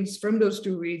tree rings from those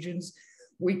two regions,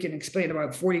 we can explain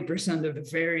about 40% of the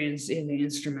variance in the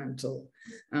instrumental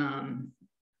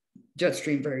jet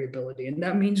stream variability. And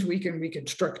that means we can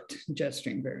reconstruct jet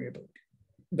stream variability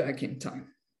back in time.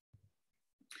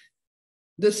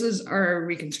 This is our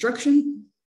reconstruction.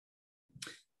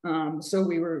 So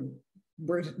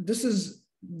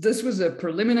this was a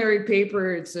preliminary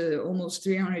paper. It's a almost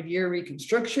 300-year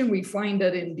reconstruction. We find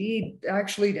that indeed,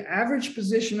 actually, the average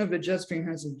position of the jet stream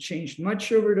hasn't changed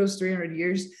much over those 300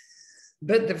 years,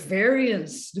 but the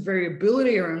variance, the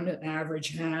variability around the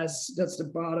average that's the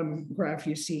bottom graph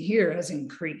you see here, has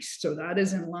increased. So that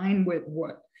is in line with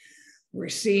what we're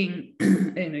seeing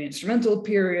in the instrumental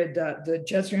period, that the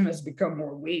jet stream has become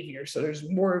more wavier. So there's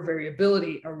more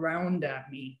variability around that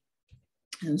mean.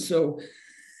 And so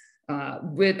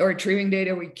with our tree ring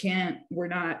data, we're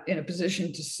not in a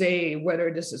position to say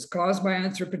whether this is caused by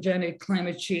anthropogenic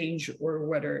climate change or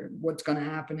what's going to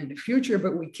happen in the future,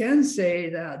 but we can say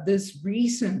that this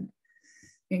recent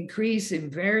increase in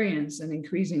variance and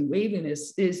increasing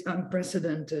waviness is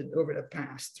unprecedented over the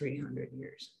past 300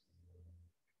 years.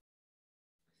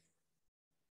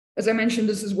 As I mentioned,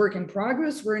 this is work in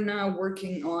progress. We're now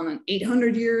working on an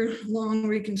 800-year-long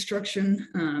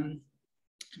reconstruction.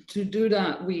 To do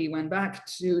that, we went back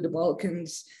to the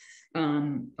Balkans.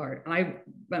 I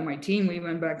and my team, we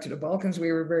went back to the Balkans.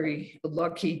 We were very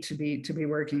lucky to be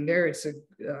working there. It's a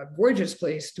gorgeous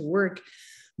place to work.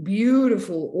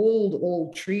 Beautiful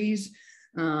old trees.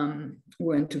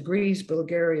 Went to Greece,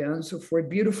 Bulgaria, and so forth.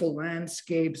 Beautiful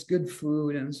landscapes, good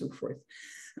food, and so forth.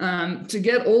 To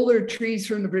get older trees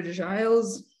from the British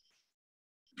Isles,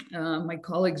 my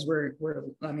colleagues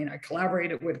I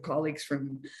collaborated with colleagues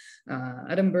from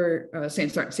Edinburgh,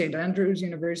 St. Andrews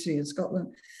University in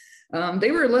Scotland.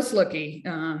 They were less lucky.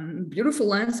 Beautiful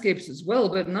landscapes as well,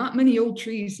 but not many old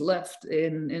trees left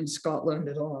in Scotland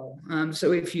at all.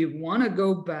 So if you want to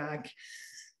go back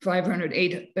 500,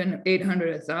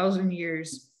 800, 1,000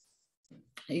 years,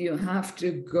 you have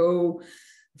to go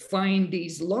find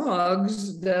these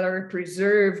logs that are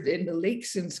preserved in the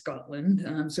lakes in Scotland.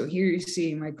 So here you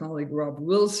see my colleague Rob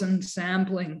Wilson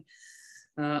sampling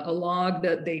a log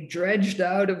that they dredged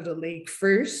out of the lake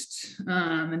first,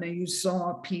 and then you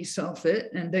saw a piece of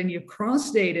it, and then you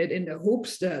cross-date it in the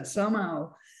hopes that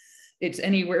somehow it's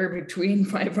anywhere between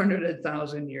 500 and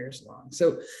 1,000 years long.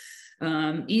 So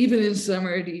even in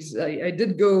summer, I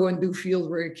did go and do field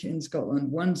work in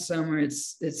Scotland one summer.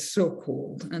 It's so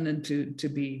cold, and then to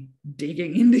be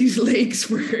digging in these lakes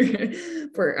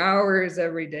for hours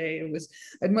every day,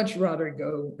 I'd much rather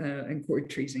go and cord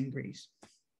trees in Greece.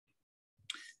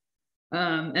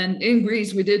 And in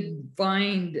Greece, we did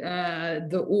find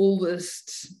the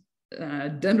oldest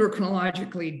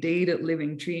dendrochronologically dated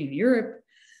living tree in Europe.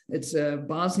 It's a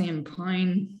Bosnian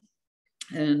pine.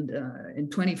 And in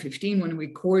 2015, when we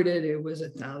corded, it was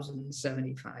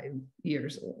 1,075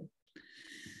 years old.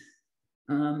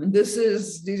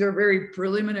 These are very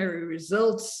preliminary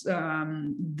results.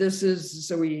 Using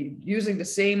the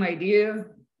same idea,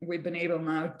 we've been able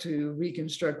now to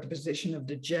reconstruct the position of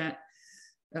the jet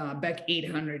back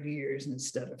 800 years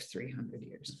instead of 300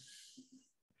 years.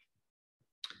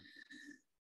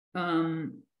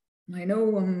 I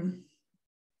know I'm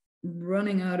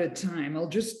running out of time.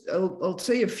 I'll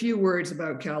say a few words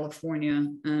about California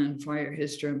and fire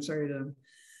history. I'm sorry to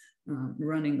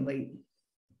running late.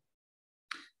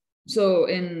 So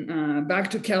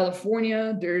back to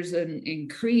California, there's an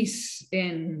increase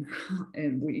and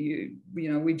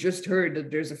we just heard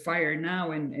that there's a fire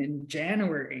now in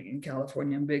January in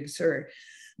California, in Big Sur,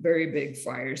 very big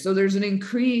fire. So there's an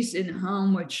increase in how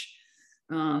much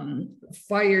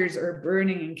fires are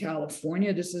burning in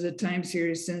California. This is a time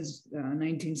series since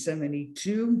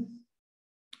 1972,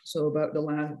 so about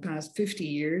the past 50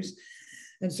 years.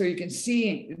 And so you can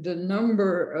see the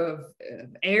number of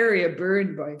area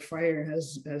burned by fire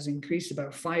has increased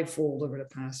about 5-fold over the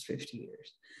past 50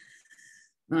 years.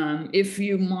 If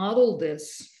you model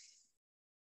this,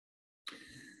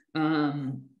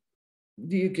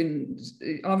 you can,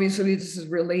 obviously this is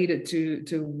related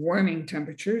to warming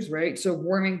temperatures, right? So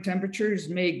warming temperatures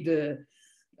make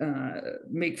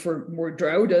for more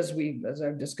drought, as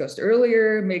I've discussed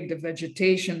earlier, make the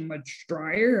vegetation much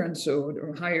drier, and so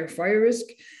higher fire risk.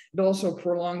 It also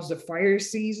prolongs the fire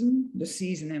season, the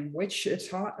season in which it's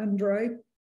hot and dry.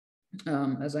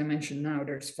 As I mentioned, now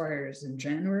there's fires in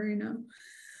January now.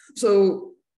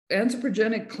 So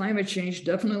anthropogenic climate change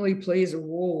definitely plays a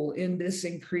role in this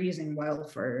increasing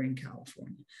wildfire in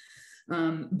California.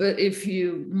 But if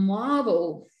you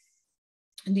model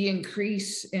the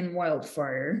increase in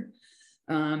wildfire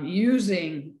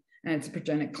using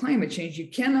anthropogenic climate change. You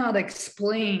cannot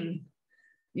explain,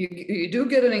 you do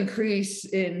get an increase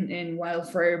in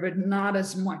wildfire, but not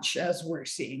as much as we're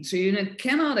seeing. So you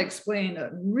cannot explain a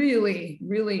really,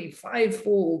 really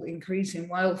fivefold increase in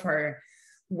wildfire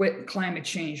with climate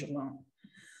change alone.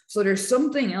 So there's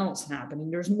something else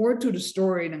happening. There's more to the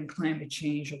story than climate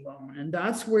change alone. And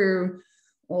that's where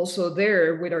also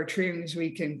there with our tree rings, we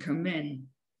can come in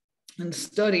and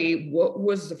study what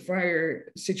was the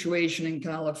fire situation in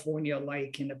California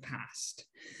like in the past.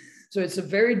 So it's a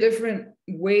very different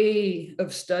way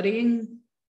of studying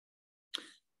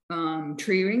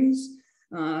tree rings.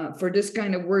 For this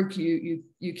kind of work,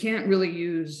 you can't really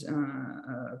use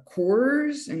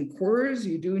cores and cores.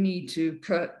 You do need to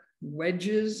cut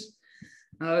wedges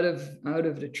out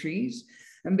of the trees.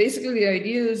 And basically the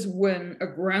idea is when a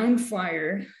ground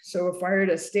fire, so a fire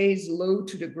that stays low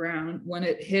to the ground, when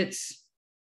it hits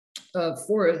a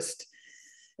forest,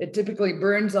 it typically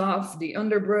burns off the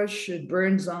underbrush, it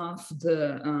burns off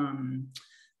the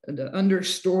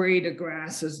understory, the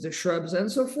grasses, the shrubs,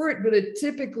 and so forth, but it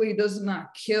typically does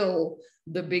not kill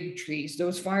the big trees.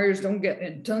 Those fires don't get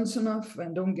intense enough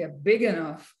and don't get big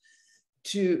enough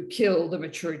to kill the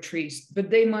mature trees, but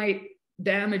they might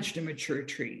damage the mature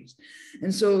trees.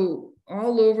 And so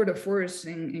all over the forests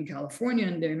in California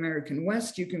and the American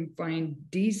West, you can find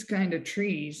these kind of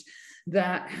trees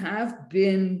that have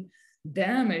been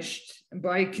damaged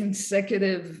by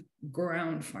consecutive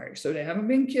ground fires. So they haven't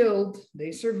been killed,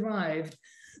 they survived,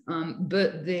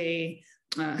 but they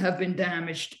have been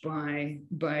damaged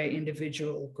by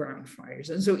individual ground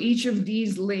fires. And so each of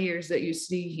these layers that you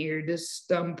see here, this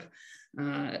stump,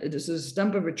 this is a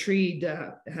stump of a tree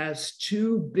that has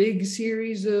two big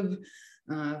series of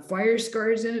fire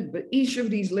scars in it, but each of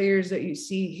these layers that you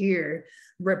see here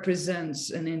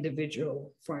represents an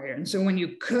individual fire. And so when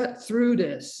you cut through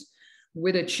this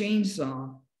with a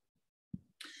chainsaw,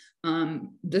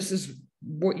 this is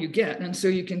what you get. And so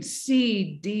you can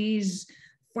see these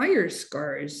fire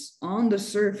scars on the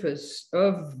surface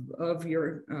of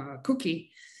your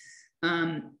cookie.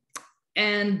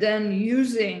 And then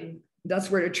using, that's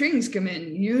where the tree rings come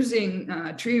in, using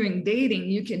tree ring dating,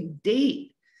 you can date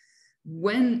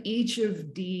when each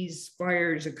of these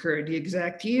fires occurred, the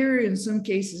exact year, in some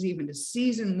cases even the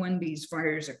season when these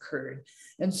fires occurred.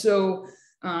 And so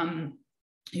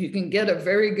you can get a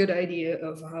very good idea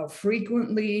of how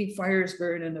frequently fires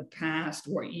burned in the past,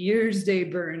 what years they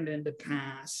burned in the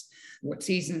past, what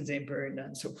seasons they burned,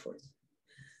 and so forth.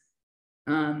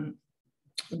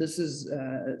 This is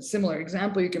a similar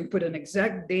example. You can put an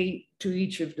exact date to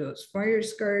each of those fire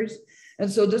scars. And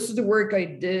so this is the work I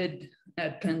did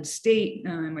at Penn State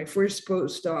in my first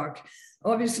postdoc.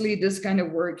 Obviously, this kind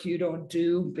of work you don't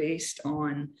do based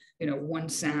on, one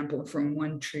sample from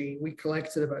one tree. We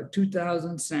collected about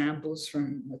 2,000 samples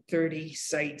from 30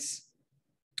 sites,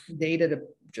 dated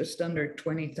just under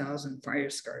 20,000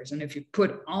 fire scars. And if you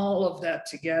put all of that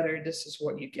together, this is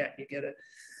what you get. You get a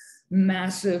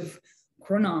massive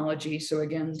chronology. So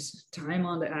again, time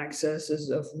on the axis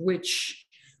of which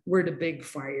were the big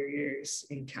fire years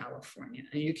in California.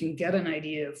 And you can get an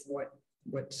idea of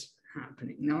what's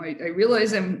happening. Now, I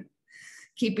realize I'm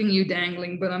keeping you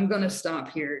dangling, but I'm going to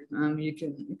stop here. You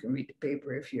can read the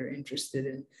paper if you're interested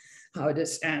in how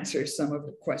this answers some of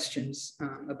the questions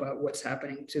about what's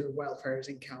happening to wildfires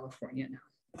in California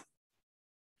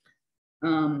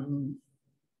now.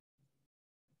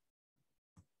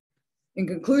 In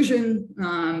conclusion,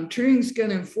 tree rings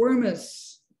can inform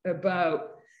us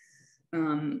about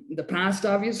the past,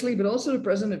 obviously, but also the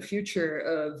present and future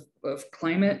of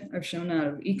climate. I've shown that,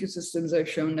 of ecosystems, I've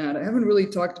shown that. I haven't really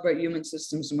talked about human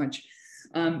systems much,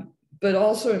 but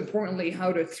also importantly,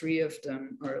 how the three of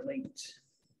them are linked.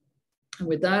 And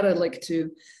with that, I'd like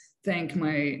to thank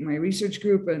my research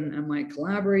group and my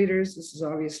collaborators. This is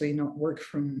obviously not work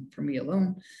from me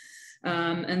alone.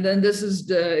 And then this is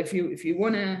the, if you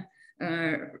want to,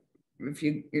 if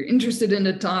you're interested in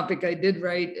the topic, I did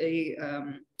write a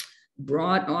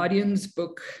broad audience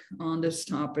book on this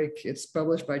topic. It's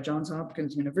published by Johns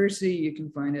Hopkins University. You can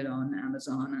find it on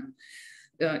Amazon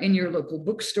and in your local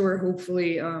bookstore,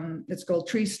 hopefully. It's called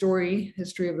Tree Story,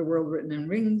 History of the World Written in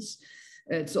Rings.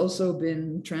 It's also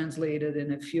been translated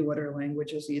in a few other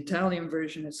languages. The Italian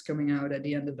version is coming out at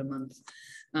the end of the month.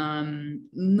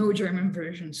 No German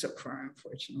version so far,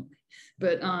 unfortunately.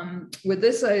 But with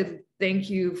this, I thank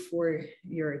you for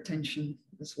your attention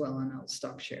as well, and I'll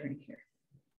stop sharing here.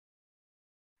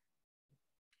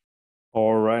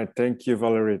 All right, thank you,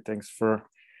 Valerie. Thanks for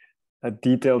a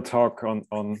detailed talk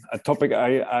on a topic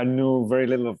I knew very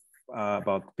little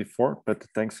about before, but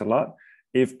thanks a lot.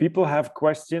 If people have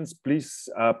questions, please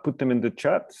put them in the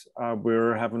chat.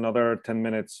 We'll have another 10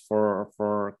 minutes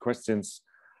for questions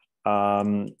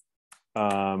for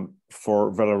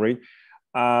Valerie.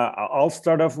 I'll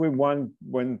start off with one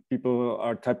when people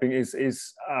are typing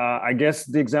is I guess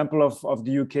the example of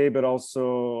the UK, but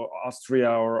also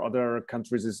Austria or other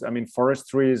countries is, I mean,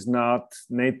 forestry is not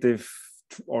native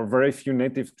or very few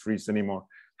native trees anymore.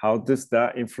 How does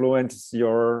that influence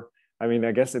your, I mean,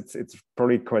 I guess it's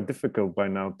probably quite difficult by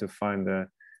now to find the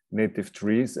native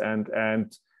trees. And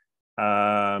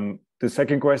the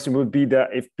second question would be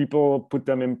that if people put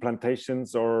them in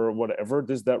plantations or whatever,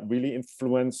 does that really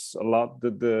influence a lot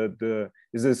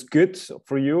is this good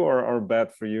for you or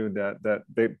bad for you that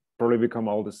they probably become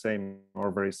all the same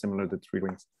or very similar, the tree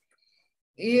rings?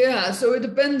 Yeah, so it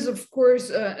depends, of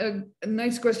course. A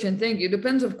nice question, thank you.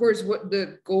 Depends, of course, what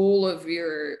the goal of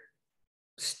your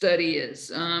study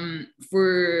is.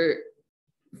 For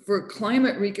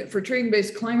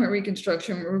tree-based climate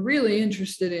reconstruction, we're really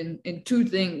interested in two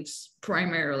things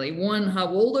primarily. One, how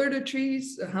old are the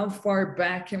trees? How far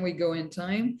back can we go in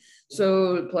time?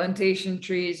 So plantation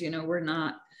trees, you know, we're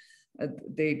not,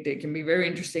 they can be very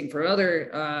interesting for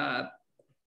other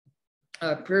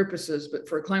purposes, but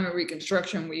for climate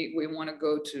reconstruction, we want to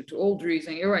go to old trees.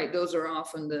 And you're right, those are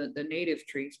often the native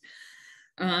trees.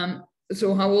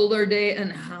 So how old are they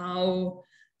and how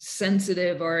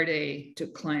sensitive are they to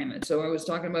climate? So I was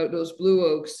talking about those blue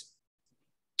oaks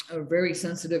are very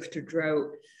sensitive to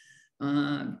drought.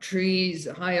 Trees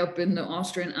high up in the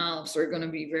Austrian Alps are going to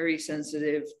be very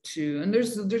sensitive to, and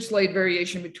there's slight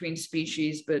variation between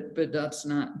species, but that's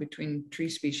not between tree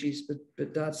species,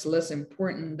 but that's less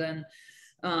important than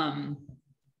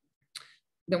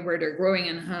where they're growing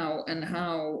and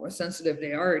how sensitive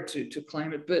they are to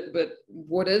climate. But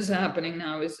what is happening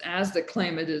now is as the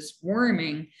climate is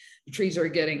warming, trees are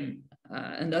getting,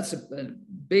 and that's a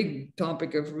big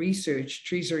topic of research,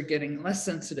 trees are getting less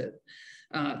sensitive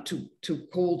to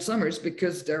cold summers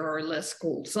because there are less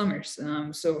cold summers.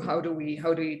 So how do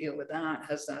you deal with that?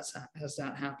 Has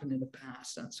that happened in the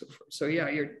past and so forth? So yeah,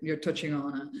 you're touching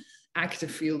on an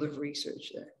active field of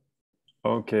research there.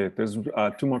 Okay, there's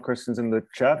two more questions in the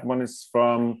chat. One is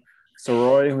from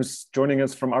Saroy, who's joining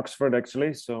us from Oxford,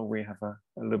 actually. So we have a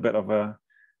little bit of a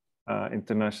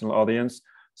international audience.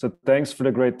 So thanks for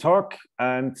the great talk.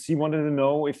 And she wanted to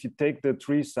know, if you take the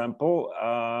tree sample,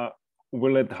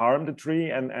 will it harm the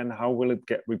tree and how will it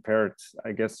get repaired?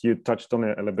 I guess you touched on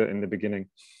it a little bit in the beginning.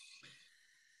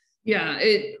 Yeah,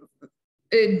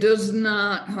 it does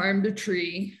not harm the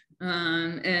tree.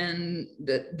 And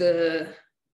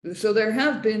so there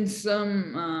have been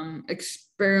some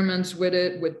experiments with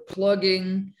it, with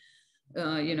plugging,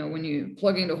 you know, when you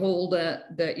plugging the hole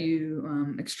that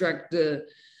you extract the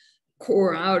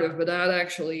core out of, but that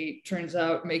actually turns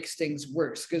out makes things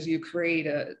worse because you create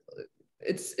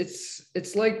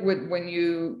it's like when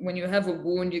you have a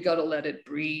wound, you got to let it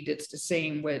breathe. It's the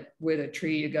same with a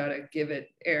tree. You got to give it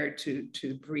air to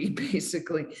breathe,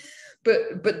 basically.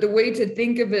 But the way to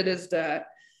think of it is that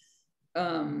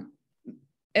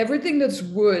everything that's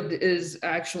wood is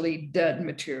actually dead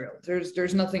material.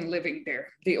 There's nothing living there.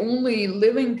 The only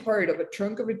living part of a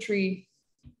trunk of a tree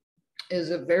is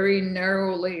a very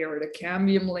narrow layer, the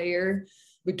cambium layer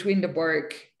between the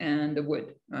bark and the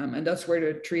wood. And that's where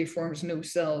the tree forms new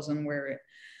cells and where it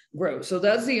grows. So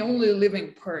that's the only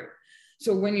living part.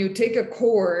 So when you take a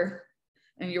core,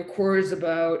 and your core is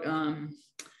about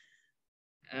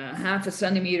half a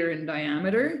centimeter in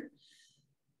diameter,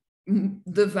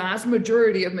 the vast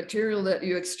majority of material that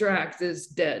you extract is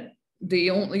dead.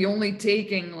 Only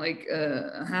taking like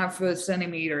half a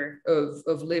centimeter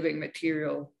of living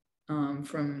material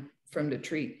from the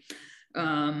tree.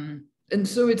 And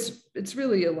so it's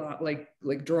really a lot like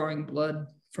drawing blood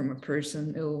from a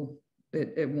person.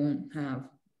 It won't have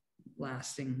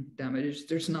lasting damage.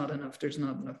 There's not enough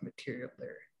material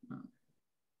there.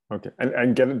 Okay,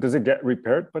 and does it get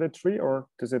repaired by the tree, or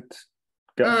does it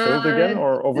get filled again,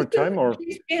 or over time, or?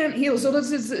 Trees can't heal. So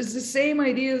this is the same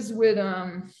idea as with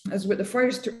the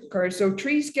forest cars. So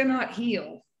trees cannot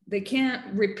heal. They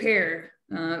can't repair.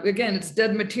 Again, it's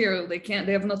dead material. They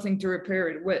have nothing to repair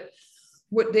it with.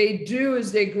 What they do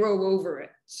is they grow over it.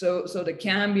 So the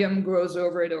cambium grows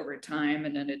over it over time,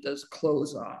 and then it does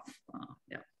close off.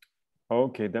 Yeah.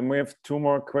 Okay, then we have two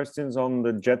more questions on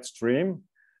the jet stream.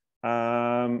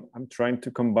 I'm trying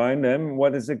to combine them.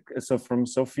 What is it? So from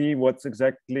Sophie, what's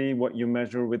exactly what you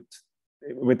measure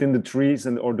within the trees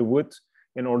or the wood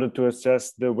in order to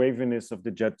assess the waviness of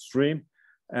the jet stream?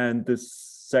 And the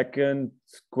second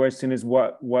question is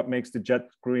what makes the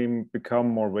jet stream become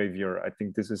more wavier? I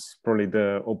think this is probably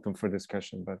the open for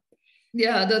discussion, but.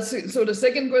 Yeah, that's it. So the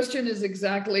second question is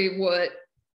exactly what,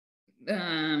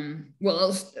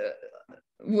 well,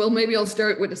 maybe I'll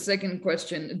start with the second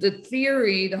question. The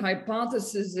theory, the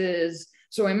hypothesis is,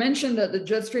 so I mentioned that the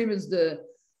jet stream is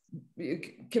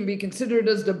can be considered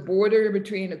as the border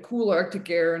between the cool Arctic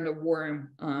air and the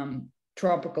warm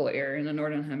tropical air in the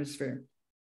Northern Hemisphere.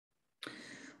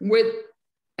 With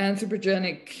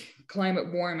anthropogenic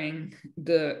climate warming,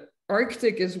 the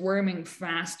Arctic is warming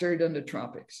faster than the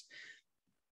tropics.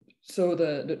 So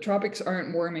the tropics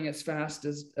aren't warming as fast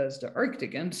as the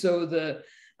Arctic. And so the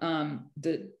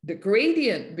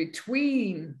gradient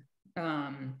between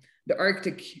the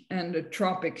Arctic and the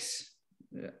tropics,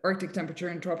 Arctic temperature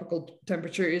and tropical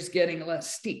temperature, is getting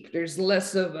less steep. There's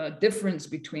less of a difference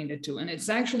between the two. And it's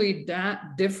actually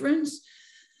that difference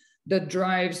that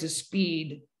drives the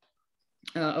speed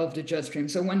of the jet stream.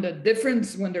 So when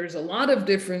there's a lot of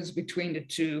difference between the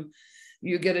two,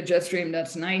 you get a jet stream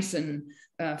that's nice and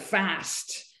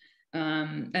fast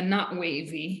and not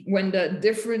wavy. When the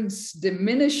difference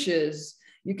diminishes,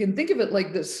 you can think of it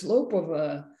like the slope of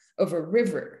a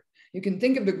river. You can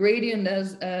think of the gradient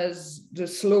as the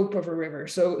slope of a river.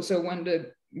 So when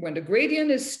the gradient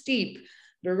is steep,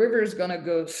 the river is going to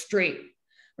go straight,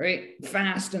 right?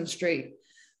 Fast and straight.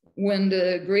 When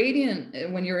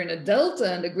you're in a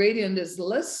delta and the gradient is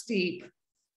less steep,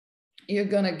 you're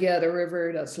going to get a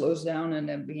river that slows down and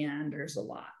then meanders a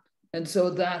lot. And so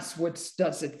that's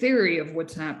a theory of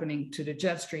what's happening to the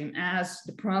jet stream as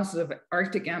the process of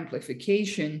Arctic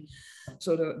amplification.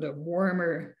 So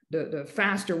the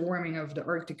faster warming of the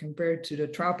Arctic compared to the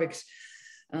tropics,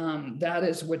 that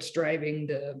is what's driving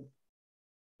the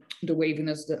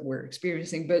waviness that we're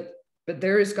experiencing. But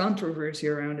there is controversy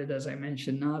around it, as I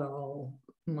mentioned. Not all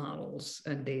models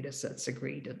and data sets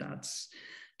agree that that's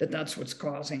what's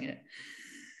causing it.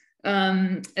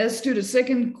 As to the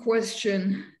second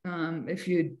question, if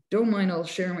you don't mind, I'll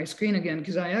share my screen again,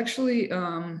 because I actually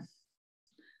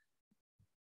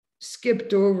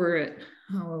skipped over it,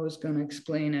 how I was going to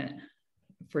explain it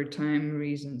for time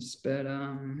reasons. But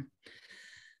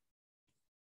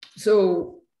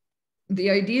so the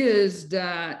idea is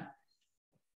that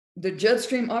the jet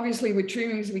stream, obviously with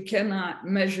tree we cannot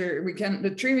measure,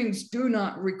 the tree do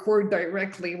not record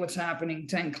directly what's happening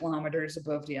 10 kilometers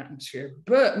above the atmosphere.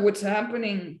 But what's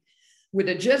happening with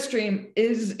the jet stream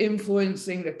is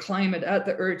influencing the climate at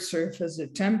the Earth's surface, the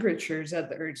temperatures at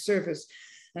the Earth's surface.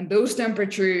 And those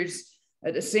temperatures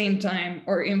at the same time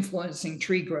are influencing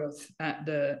tree growth at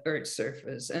the Earth's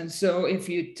surface. And so if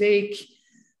you take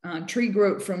tree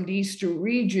growth from these two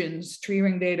regions, tree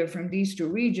ring data from these two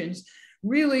regions,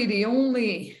 really the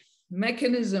only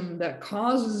mechanism that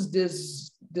causes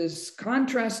this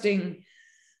contrasting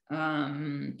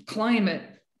climate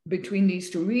between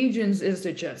these two regions is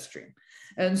the jet stream.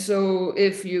 And so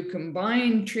if you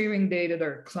combine tree ring data that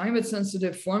are climate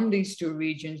sensitive from these two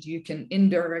regions, you can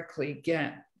indirectly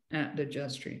get at the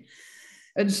jet stream.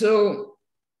 And so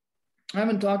I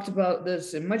haven't talked about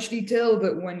this in much detail,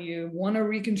 but when you want to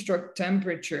reconstruct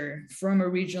temperature from a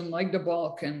region like the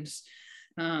Balkans,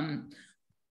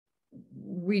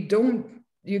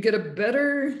 you get a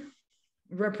better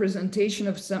representation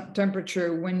of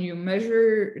temperature when you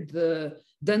measure the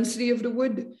density of the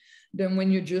wood than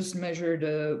when you just measure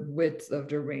the width of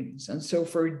the rings. And so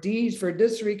for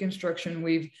this reconstruction,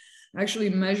 we've actually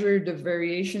measured the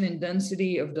variation in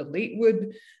density of the late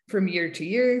wood from year to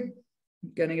year.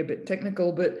 Getting a bit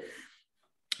technical, but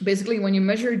basically when you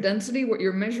measure density, what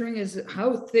you're measuring is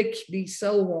how thick these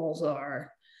cell walls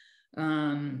are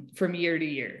from year to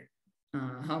year.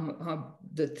 How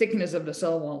the thickness of the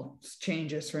cell walls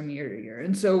changes from year to year.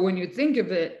 And so when you think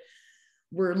of it,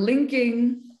 we're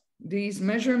linking these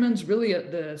measurements really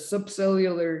at the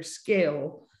subcellular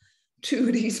scale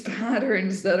to these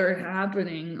patterns that are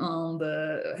happening on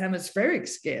the hemispheric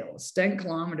scale, 10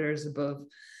 kilometers above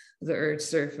the Earth's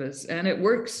surface. And it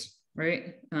works,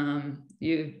 right?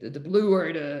 The blue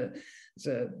are the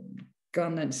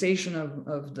condensation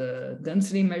of the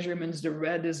density measurements. The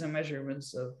red is the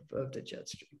measurements of the jet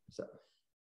stream. So.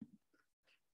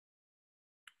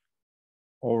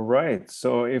 All right.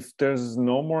 So if there's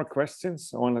no more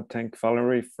questions, I want to thank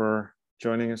Valerie for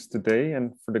joining us today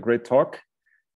and for the great talk.